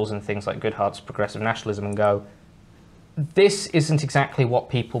proposals and things like Goodhart's progressive nationalism and go, this isn't exactly what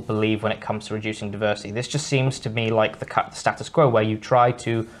people believe when it comes to reducing diversity. This just seems to me like the status quo, where you try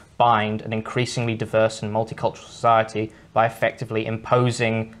to bind an increasingly diverse and multicultural society by effectively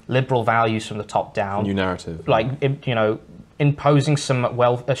imposing liberal values from the top down. New narrative. Like, imposing some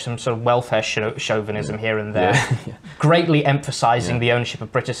sort of welfare chauvinism here and there, greatly emphasizing the ownership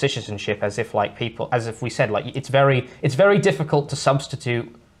of British citizenship, as if we said, like, it's very difficult to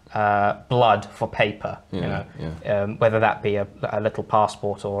substitute blood for paper, whether that be a little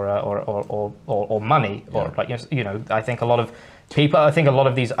passport or money, or like I think a lot of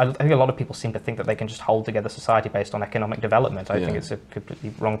people seem to think that they can just hold together society based on economic development. I think it's a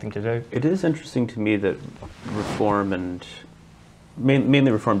completely wrong thing to do. It is interesting to me that reform, and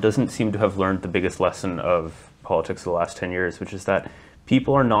mainly reform, doesn't seem to have learned the biggest lesson of politics of the last 10 years, which is that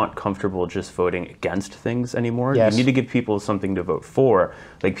people are not comfortable just voting against things anymore. Yes. You need to give people something to vote for.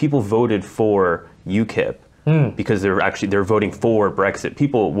 Like, people voted for UKIP because they're voting for Brexit.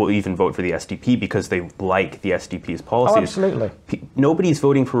 People will even vote for the SDP because they like the SDP's policies. Oh, absolutely. Nobody's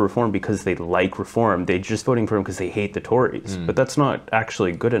voting for reform because they like reform. They're just voting for them because they hate the Tories. But that's not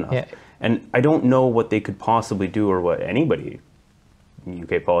actually good enough. Yeah. And I don't know what they could possibly do, or what anybody in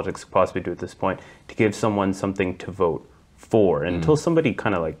UK politics could possibly do at this point, to give someone something to vote for. And until somebody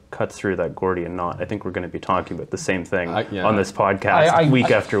kind of like cuts through that Gordian knot, I think we're going to be talking about the same thing on this podcast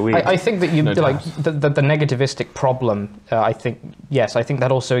week after week. I think that you like the negativistic problem. I think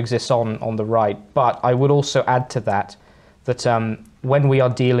that also exists on the right. But I would also add to that when we are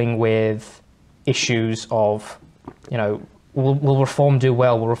dealing with issues of, will reform do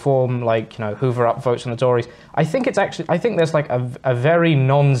well? Will reform hoover up votes from the Tories? I think there's like a very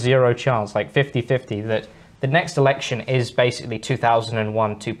non-zero chance, like 50-50, that the next election is basically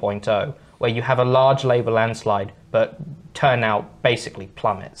 2001 2.0, where you have a large Labour landslide, but turnout basically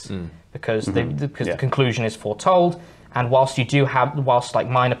plummets because the conclusion is foretold. And whilst like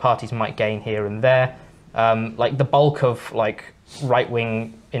minor parties might gain here and there, like the bulk of like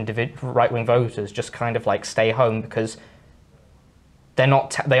right-wing voters just kind of like stay home because they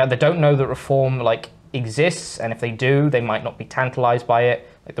don't know that reform like exists, and if they do, they might not be tantalized by it.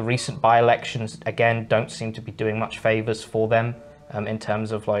 Like the recent by-elections again don't seem to be doing much favors for them in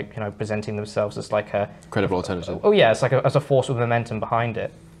terms of like presenting themselves as like a credible alternative. Oh yeah, it's like as a force with momentum behind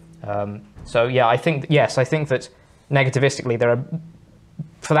it. So yeah, I think that negativistically there are,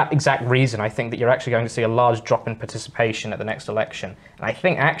 for that exact reason, I think that you're actually going to see a large drop in participation at the next election, and I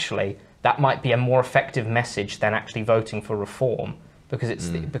think actually that might be a more effective message than actually voting for reform. Because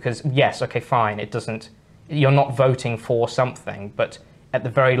because yes, okay, fine, it doesn't. You're not voting for something, but at the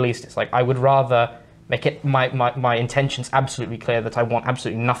very least, it's like I would rather make it my intentions absolutely clear that I want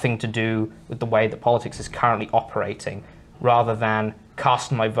absolutely nothing to do with the way that politics is currently operating, rather than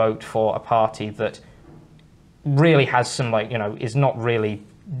cast my vote for a party that really has some is not really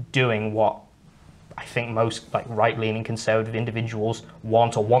doing what I think most like right-leaning conservative individuals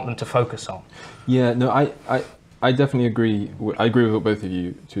want them to focus on. Yeah, no, I definitely agree. I agree with what both of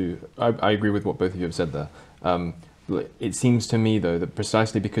you I agree with what both of you have said there. It seems to me, though, that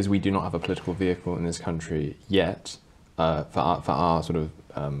precisely because we do not have a political vehicle in this country yet, for our sort of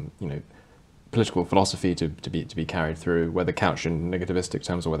political philosophy to be carried through, whether couched in negativistic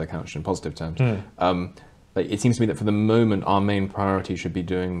terms or whether couched in positive terms, it seems to me that for the moment our main priority should be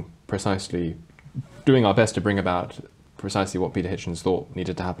doing our best to bring about precisely what Peter Hitchens thought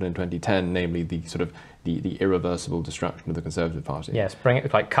needed to happen in 2010, namely the sort of the irreversible destruction of the Conservative Party. Yes, bring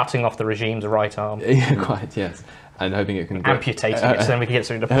it like cutting off the regime's right arm. Yeah, quite, yes. And hoping it can amputating it so then we can get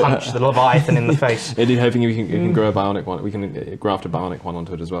something to punch the Leviathan in the face. Indeed, hoping we can grow a bionic one. We can graft a bionic one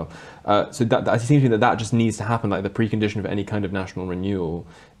onto it as well. So that seems to me that just needs to happen. Like the precondition of any kind of national renewal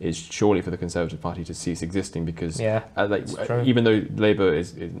is surely for the Conservative Party to cease existing, because even though Labour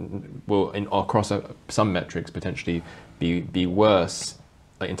will across some metrics potentially be worse,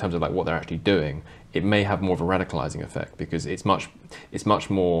 like in terms of like what they're actually doing, it may have more of a radicalizing effect, because it's much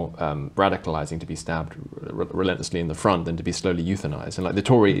more radicalizing to be stabbed relentlessly in the front than to be slowly euthanized. And like the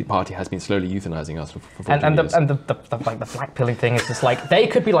Tory party has been slowly euthanizing us for 14 years. And the black pilling thing is just like they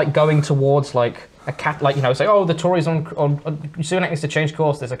could be like going towards like a cat, like say, oh, the Tories on Sunak needs to change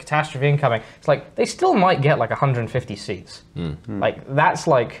course, there's a catastrophe incoming. It's like they still might get like 150 seats. Like that's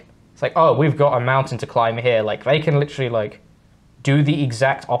like it's like, oh, we've got a mountain to climb here. Like they can literally like do the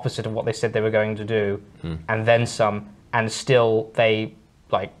exact opposite of what they said they were going to do, and then some, and still they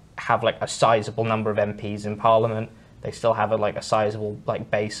like have like a sizable number of MPs in Parliament. They still have a sizable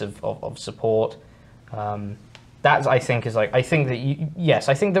like base of support. That I think is like I think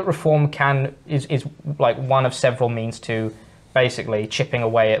that reform is like one of several means to basically chipping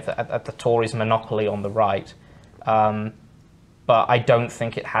away at the Tories' monopoly on the right. But I don't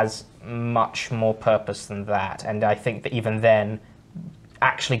think it has much more purpose than that, and I think that even then,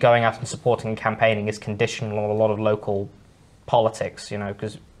 actually going out and supporting and campaigning is conditional on a lot of local politics,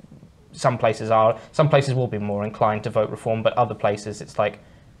 because some places will be more inclined to vote reform, but other places it's like,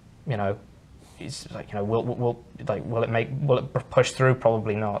 it's like, will it push through?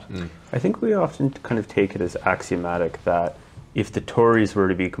 Probably not. I think we often kind of take it as axiomatic that if the Tories were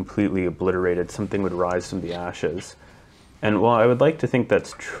to be completely obliterated, something would rise from the ashes. And while I would like to think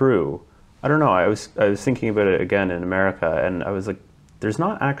that's true, I don't know. I was thinking about it again in America, and I was like, there's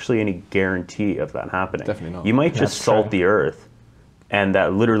not actually any guarantee of that happening. Definitely not. You might just salt the earth, and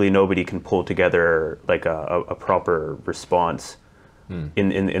that literally nobody can pull together like a proper response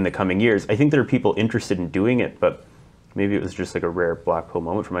in the coming years. I think there are people interested in doing it, but maybe it was just like a rare black pill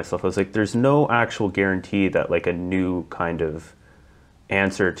moment for myself. I was like, there's no actual guarantee that like a new kind of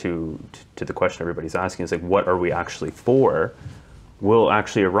answer to the question everybody's asking is like, what are we actually for, will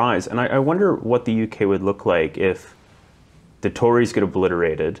actually arise. And I wonder what the UK would look like if the Tories get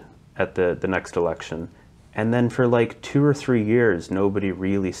obliterated at the next election, and then for like 2 or 3 years, nobody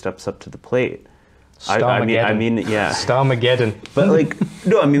really steps up to the plate. I mean, yeah. Starmageddon. But like,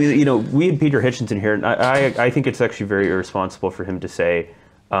 no, I mean, you know, we had Peter Hitchens in here, and I think it's actually very irresponsible for him to say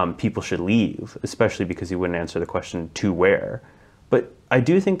people should leave, especially because he wouldn't answer the question to where. But I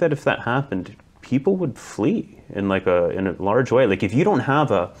do think that if that happened, people would flee in like in a large way. Like if you don't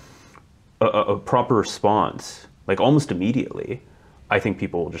have a proper response, like almost immediately, I think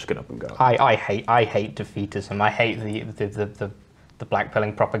people will just get up and go. I hate defeatism. I hate the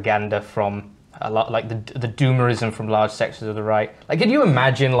blackpilling propaganda from a lot, like the doomerism from large sections of the right. Like, can you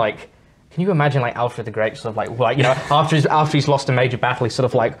imagine like Alfred the Great sort of like you know after he's lost a major battle, he's sort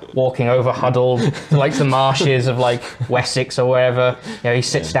of like walking over huddled to like the marshes of like Wessex or wherever. You know, he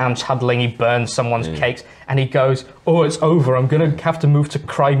sits down huddling, he burns someone's cakes, and he goes, "Oh, it's over. I'm gonna have to move to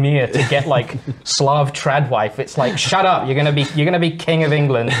Crimea to get like Slav tradwife." It's like, shut up. You're gonna be king of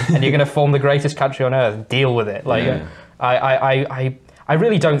England, and you're gonna form the greatest country on earth. Deal with it. Like, I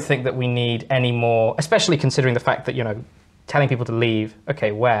really don't think that we need any more, especially considering the fact that, you know, telling people to leave.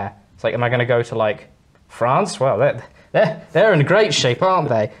 Okay, where? It's like, am I going to go to like France? Well, they're in great shape, aren't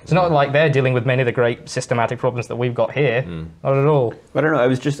they? It's not like they're dealing with many of the great systematic problems that we've got here. Not at all. I don't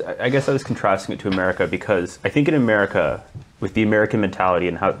know. I guess I was contrasting it to America because I think in America, with the American mentality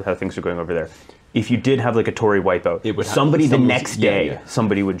and how things are going over there, if you did have like a Tory wipeout, the next day,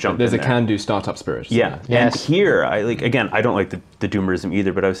 somebody would jump in there. There's a can-do startup spirit. Yeah. Yes. And here, I don't like the doomerism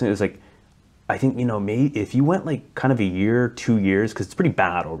either, but I was saying, it was like, I think, you know, maybe if you went like kind of a year, 2 years, because it's pretty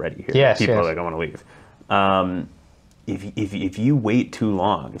bad already here. Yes, People are like, I want to leave. If you wait too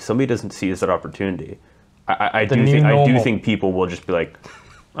long, if somebody doesn't seize that opportunity, I do think people will just be like,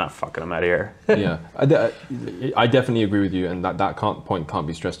 fuck it, I'm out of here. Yeah, I definitely agree with you, and that point can't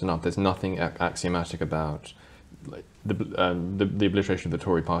be stressed enough. There's nothing axiomatic about like, the obliteration of the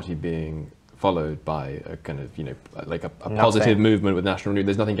Tory party being followed by a kind of, you know, like a positive movement with national renewal.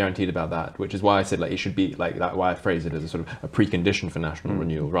 There's nothing guaranteed about that, which is why I said like it should be like that. Why I phrase it as a sort of a precondition for national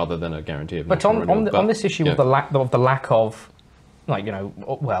renewal rather than a guarantee of national renewal. But on this issue of the lack of, like, you know,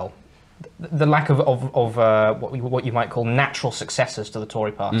 well, the lack of what you might call natural successors to the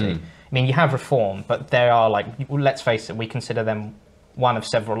Tory party. I mean, you have Reform, but there are, like, let's face it, we consider them one of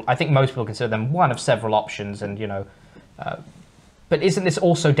several. I think most people consider them one of several options, and you know. But isn't this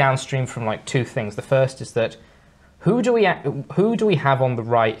also downstream from like two things? The first is that who do we have on the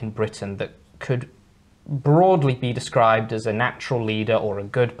right in Britain that could broadly be described as a natural leader or a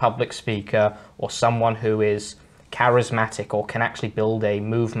good public speaker or someone who is charismatic or can actually build a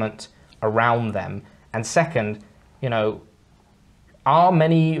movement around them? And second, you know, are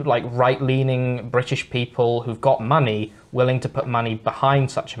many like right-leaning British people who've got money willing to put money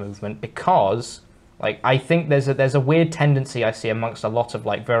behind such a movement? Because like, I think there's a weird tendency I see amongst a lot of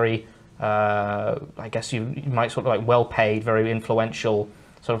like very, I guess you might sort of like well-paid, very influential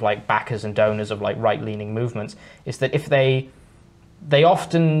sort of like backers and donors of like right-leaning movements, is that if they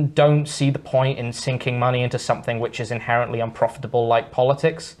often don't see the point in sinking money into something which is inherently unprofitable, like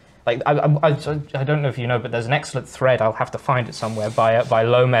politics. Like I don't know if you know, but there's an excellent thread, I'll have to find it somewhere, by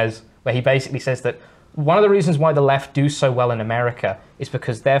Lomez, where he basically says that one of the reasons why the left do so well in America is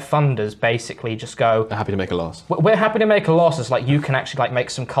because their funders basically just go, they're happy to make a loss. We're happy to make a loss as like you can actually like make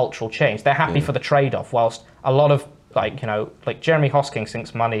some cultural change. They're happy for the trade-off, whilst a lot of like, you know, like Jeremy Hosking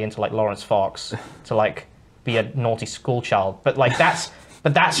sinks money into like Lawrence Fox to like be a naughty school child. But like that's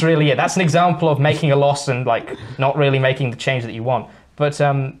really it. That's an example of making a loss and like not really making the change that you want. But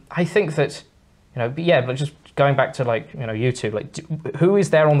I think that, you know, but just going back to like, you know, you two, like who is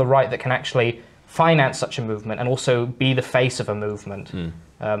there on the right that can actually finance such a movement and also be the face of a movement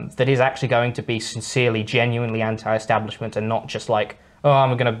that is actually going to be sincerely, genuinely anti-establishment and not just like, oh,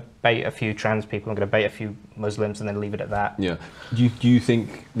 I'm going to bait a few trans people, I'm going to bait a few Muslims and then leave it at that. Yeah. Do you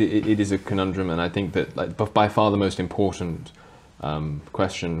think it is a conundrum? And I think that like by far the most important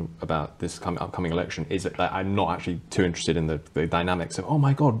question about this upcoming election is that I'm not actually too interested in the dynamics of, oh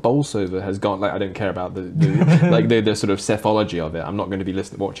my God, Bolsover has gone, like I don't care about the like the sort of cephology of it. I'm not going to be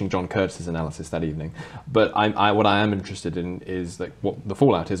watching John Curtis's analysis that evening. But what I am interested in is like what the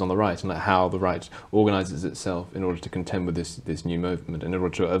fallout is on the right and like how the right organises itself in order to contend with this new movement, in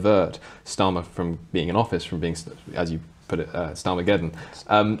order to avert Starmer from being in office, from being, as you put it, Starmageddon.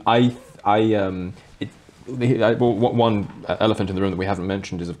 One elephant in the room that we haven't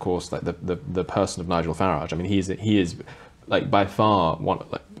mentioned is, of course, like the person of Nigel Farage. I mean, he is like by far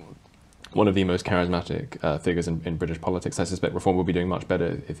one of the most charismatic figures in British politics. I suspect Reform would be doing much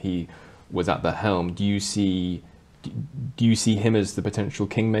better if he was at the helm. Do you see him as the potential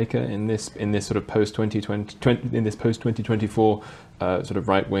kingmaker in this sort of post 2020 in this post 2024 sort of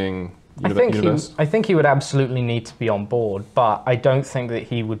right wing universe? I think he would absolutely need to be on board, but I don't think that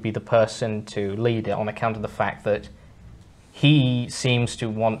he would be the person to lead it on account of the fact that he seems to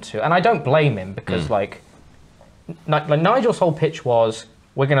want to, and I don't blame him because like Nigel's whole pitch was,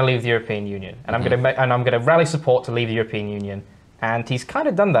 we're going to leave the European Union, and I'm going to rally support to leave the European Union, and he's kind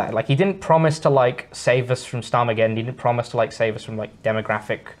of done that. Like, he didn't promise to like save us from Starmageddon. He didn't promise to like save us from like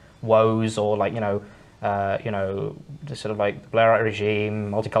demographic woes or like the sort of like the Blairite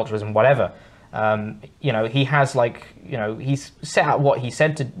regime, multiculturalism, whatever. He has like he's set out what he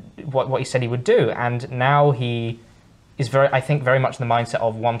said what he said he would do, and now he is very much in the mindset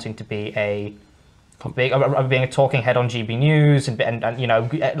of wanting to be being a talking head on GB News and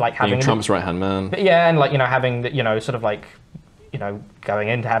like having being Trump's right hand man. But yeah, and like having sort of like going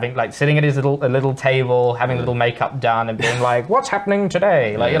into having like sitting at his little table, having a little makeup done, and being like, "What's happening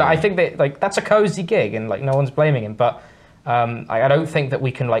today?" Like I think that like that's a cozy gig, and like no one's blaming him. But I don't think that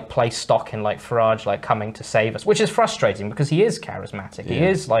we can like place stock in like Farage like coming to save us, which is frustrating because he is charismatic. Yeah. He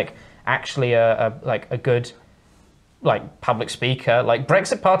is like actually a good like public speaker. Like the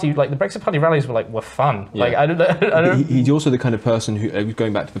Brexit Party rallies were fun. Yeah. Like I don't. He's also the kind of person who,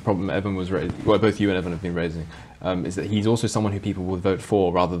 going back to the problem Evan was raising, well, both you and Evan have been raising, is that he's also someone who people will vote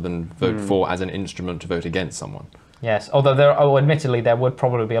for rather than vote for as an instrument to vote against someone. Yes, although admittedly there would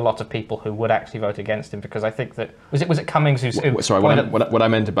probably be a lot of people who would actually vote against him, because I think that was it Cummings who sorry, what I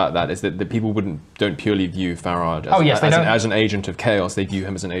meant about that is that the people don't purely view Farage as an agent of chaos. They view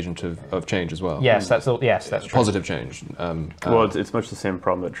him as an agent of change as well. Yes, that's true. Positive change. Well, it's much the same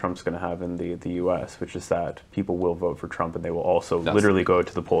problem that Trump's going to have in the US, which is that people will vote for Trump and they will also literally go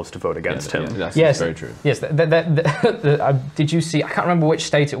to the polls to vote against him. That's very true. Yes, did you see? I can't remember which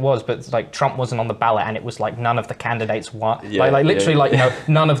state it was, but like Trump wasn't on the ballot, and it was like none of the candidates won.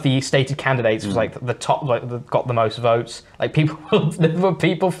 None of the stated candidates was like the top, like got the most votes. Like there were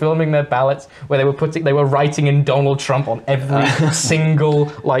people filming their ballots where they were writing in Donald Trump on every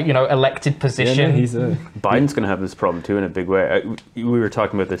single elected position. Biden's going to have this problem too in a big way. We were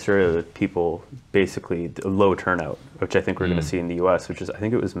talking about this earlier, that people basically a low turnout, which I think we're going to see in the U.S., which is, I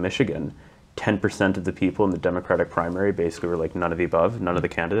think it was Michigan, 10% of the people in the Democratic primary basically were like none of the above, none of the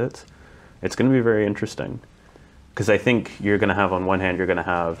candidates. It's going to be very interesting. Because I think you're going to have, on one hand, you're going to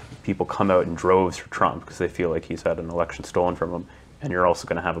have people come out in droves for Trump because they feel like he's had an election stolen from him. And you're also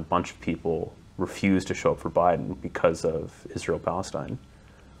going to have a bunch of people refuse to show up for Biden because of Israel-Palestine.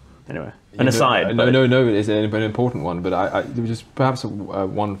 Anyway, an aside. No, it's an important one. But there was just perhaps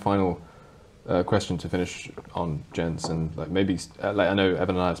one final question to finish on, gents. And like maybe, I know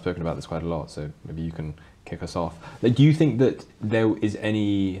Evan and I have spoken about this quite a lot, so maybe you can kick us off. Like, do you think that there is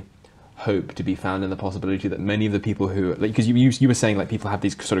any hope to be found in the possibility that many of the people who, like, because you were saying like people have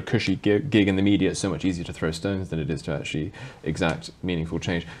these sort of cushy gig in the media, it's so much easier to throw stones than it is to actually exact meaningful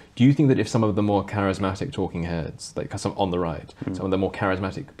change. Do you think that if some of the more charismatic talking heads, like some on the right, some of the more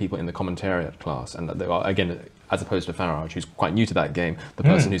charismatic people in the commentariat class, and they are, again, as opposed to Farage, who's quite new to that game, the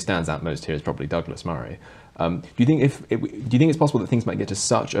person who stands out most here is probably Douglas Murray. Do you think it's possible that things might get to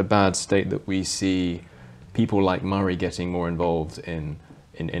such a bad state that we see people like Murray getting more involved in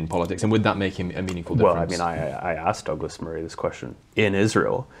politics, and would that make him a meaningful difference? Well, I mean, I asked Douglas Murray this question in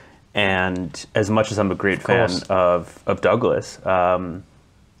Israel, and as much as I'm a great fan of Douglas,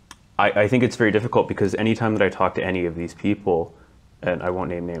 I think it's very difficult because anytime that I talk to any of these people, and I won't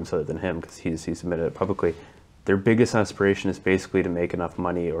name names other than him because he's admitted it publicly, their biggest aspiration is basically to make enough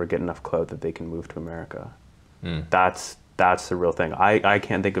money or get enough clout that they can move to America. That's the real thing. I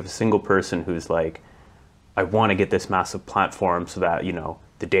can't think of a single person who's like, I want to get this massive platform so that,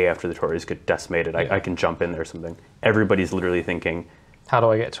 the day after the Tories get decimated, I can jump in there or something. Everybody's literally thinking, how do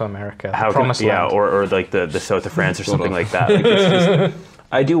I get to America? Or like the south of France or something like that. Like, it's just,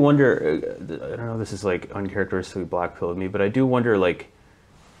 I do wonder, I don't know, this is like uncharacteristically black-pilled me, but I do wonder, like,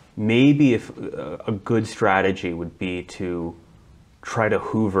 maybe if a good strategy would be to try to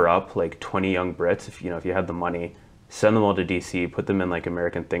hoover up like 20 young Brits, if you had the money, send them all to DC, put them in like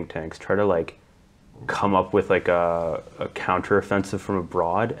American think tanks, try to like come up with like a counteroffensive from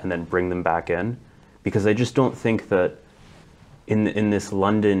abroad and then bring them back in, because I just don't think that in this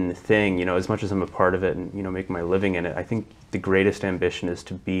London thing, as much as I'm a part of it and make my living in it, I think the greatest ambition is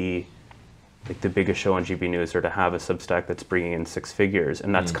to be like the biggest show on GB News, or to have a Substack that's bringing in six figures,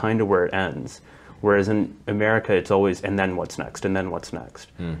 and that's kind of where it ends. Whereas in America, it's always, and then what's next, and then what's next.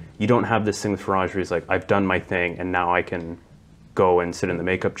 You don't have this thing with Farage where he's like, I've done my thing and now I can go and sit in the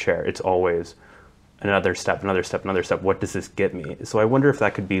makeup chair. It's always another step, another step, another step. What does this get me? So I wonder if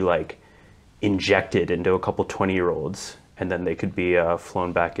that could be like injected into a couple 20-year-olds and then they could be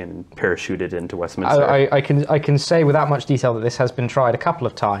flown back and parachuted into Westminster. I can say without much detail that this has been tried a couple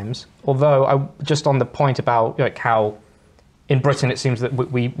of times. Although just on the point about like how in Britain it seems that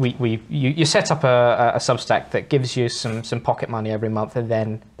you set up a Substack that gives you some pocket money every month, and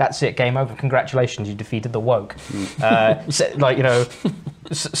then that's it, game over. Congratulations, you defeated the woke. Like, you know,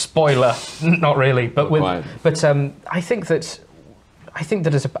 spoiler, not really, but I think that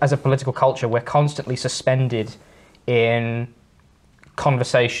as a political culture, we're constantly suspended in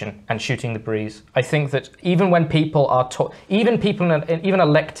conversation and shooting the breeze. I think that even when people are even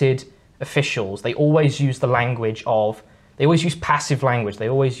elected officials, they always use the language of. They always use passive language. They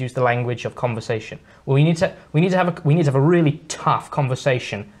always use the language of conversation. Well, we need to have a really tough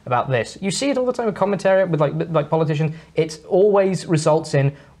conversation about this. You see it all the time with commentary with like politicians. It always results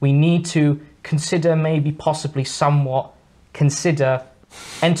in we need to consider, maybe possibly somewhat consider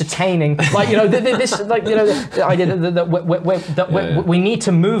entertaining, like, you know, this, like, you know, the idea that we need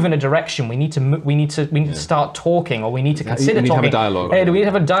to move in a direction. We need to start talking, or we need to consider talking. Have a dialogue. We need to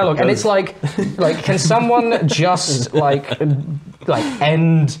have a dialogue, and it's like can someone just like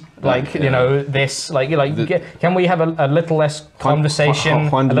end you know this can we have a little less conversation,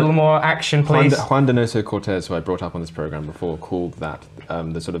 a little more action, please? Juan Donoso Cortez, who I brought up on this program before, called that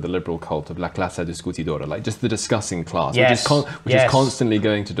the sort of the liberal cult of la clase discutidora, like just the discussing class, which is constantly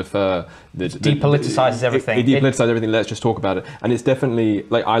going to defer. Depoliticizes everything. It depoliticizes everything. Let's just talk about it. And it's definitely,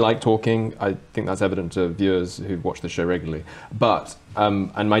 like, I like talking. I think that's evident to viewers who watch the show regularly. But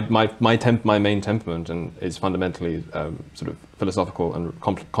and my main temperament is fundamentally sort of philosophical and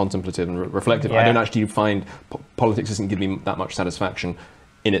contemplative and reflective. I don't actually find politics doesn't give me that much satisfaction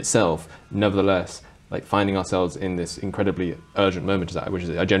in itself. Nevertheless, like, finding ourselves in this incredibly urgent moment, which is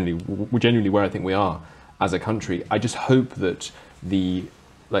genuinely where I think we are as a country. I just hope that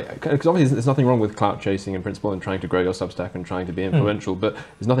because obviously there's nothing wrong with clout chasing in principle and trying to grow your Substack and trying to be influential, but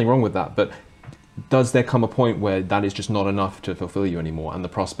there's nothing wrong with that. But does there come a point where that is just not enough to fulfill you anymore, and the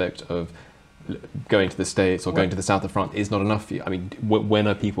prospect of going to the States or going to the south of France is not enough for you? I mean, when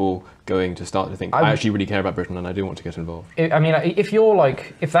are people going to start to think, I actually really care about Britain and I do want to get involved? I mean, if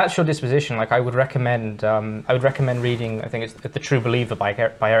that's your disposition, like, I would recommend reading, I think it's The True Believer by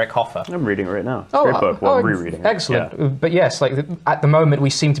Eric Hoffer. I'm reading it right now. It's a great book. Well, I'm rereading it. Excellent. Yeah. But yes, like, at the moment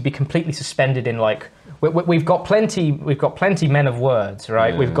we seem to be completely suspended in, like, we've got plenty men of words,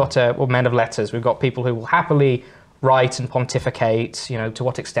 right? We've got men of letters. We've got people who will happily write and pontificate. You know, to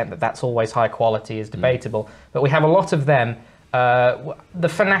what extent that's always high quality is debatable. But we have a lot of them. The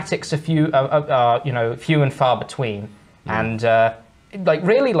fanatics are few and far between, and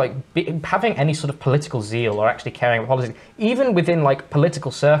having any sort of political zeal or actually caring about politics, even within like political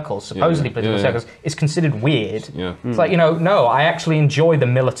circles, supposedly political circles, is considered weird. Yeah. It's like, no, I actually enjoy the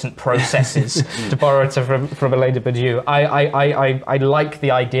militant processes. To borrow it from Elaine de Badiou, I like the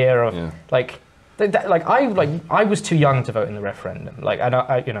idea of I was too young to vote in the referendum. Like,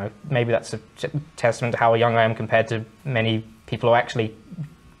 maybe that's a testament to how young I am compared to many people who actually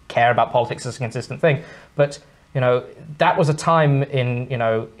care about politics as a consistent thing. But that was a time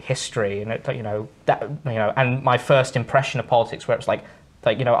in history, and and my first impression of politics, where it was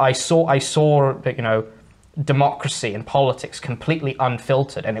I saw democracy and politics completely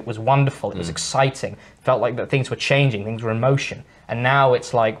unfiltered, and it was wonderful. It was exciting. It felt like that things were changing, things were in motion. And now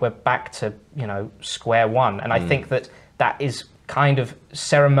it's like we're back to square one. And I think that is kind of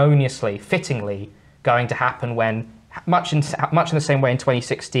ceremoniously, fittingly going to happen when, much in the same way in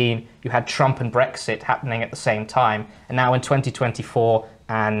 2016, you had Trump and Brexit happening at the same time, and now in 2024,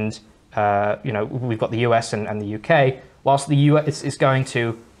 and we've got the US and the UK. Whilst the US is going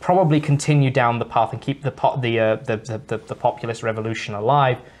to probably continue down the path and keep the populist revolution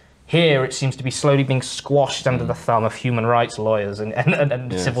alive, here it seems to be slowly being squashed under the thumb of human rights lawyers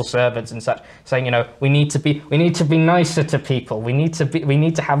and civil servants and such, saying, we need to be nicer to people. We need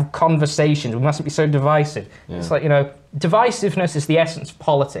to have conversations. We mustn't be so divisive. Yeah. It's like, divisiveness is the essence of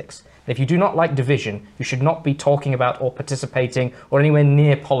politics. And if you do not like division, you should not be talking about or participating or anywhere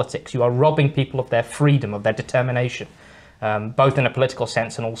near politics. You are robbing people of their freedom, of their determination, both in a political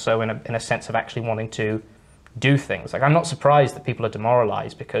sense and also in a sense of actually wanting to do things. Like, I'm not surprised that people are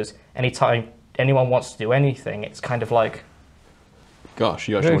demoralized, because anytime anyone wants to do anything, it's kind of like, gosh,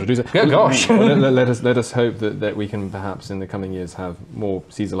 you actually want to do that? Yeah, gosh. let us hope that we can perhaps in the coming years have more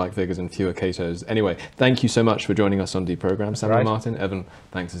Caesar-like figures and fewer Catos. Anyway, thank you so much for joining us on Deprogrammed. Samuel Martin, Evan,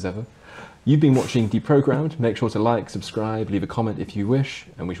 thanks as ever. You've been watching Deprogrammed. Make sure to like, subscribe, leave a comment if you wish,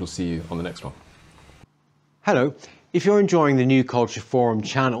 and we shall see you on the next one. Hello. If you're enjoying the New Culture Forum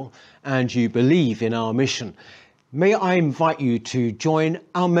channel and you believe in our mission, may I invite you to join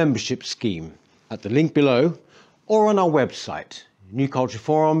our membership scheme at the link below, or on our website,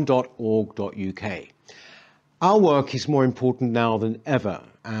 newcultureforum.org.uk. Our work is more important now than ever,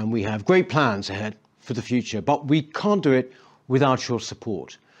 and we have great plans ahead for the future, but we can't do it without your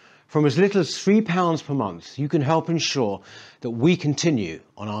support. From as little as £3 per month, you can help ensure that we continue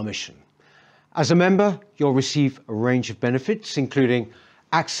on our mission. As a member, you'll receive a range of benefits, including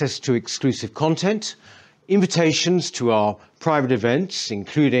access to exclusive content, invitations to our private events,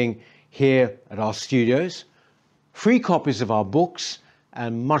 including here at our studios, free copies of our books,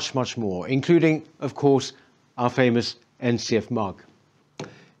 and much, much more, including, of course, our famous NCF mug.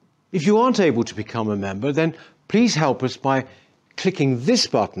 If you aren't able to become a member, then please help us by clicking this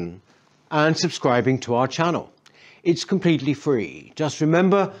button and subscribing to our channel. It's completely free. Just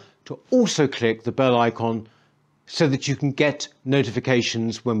remember to also click the bell icon so that you can get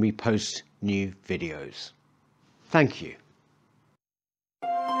notifications when we post new videos. Thank you.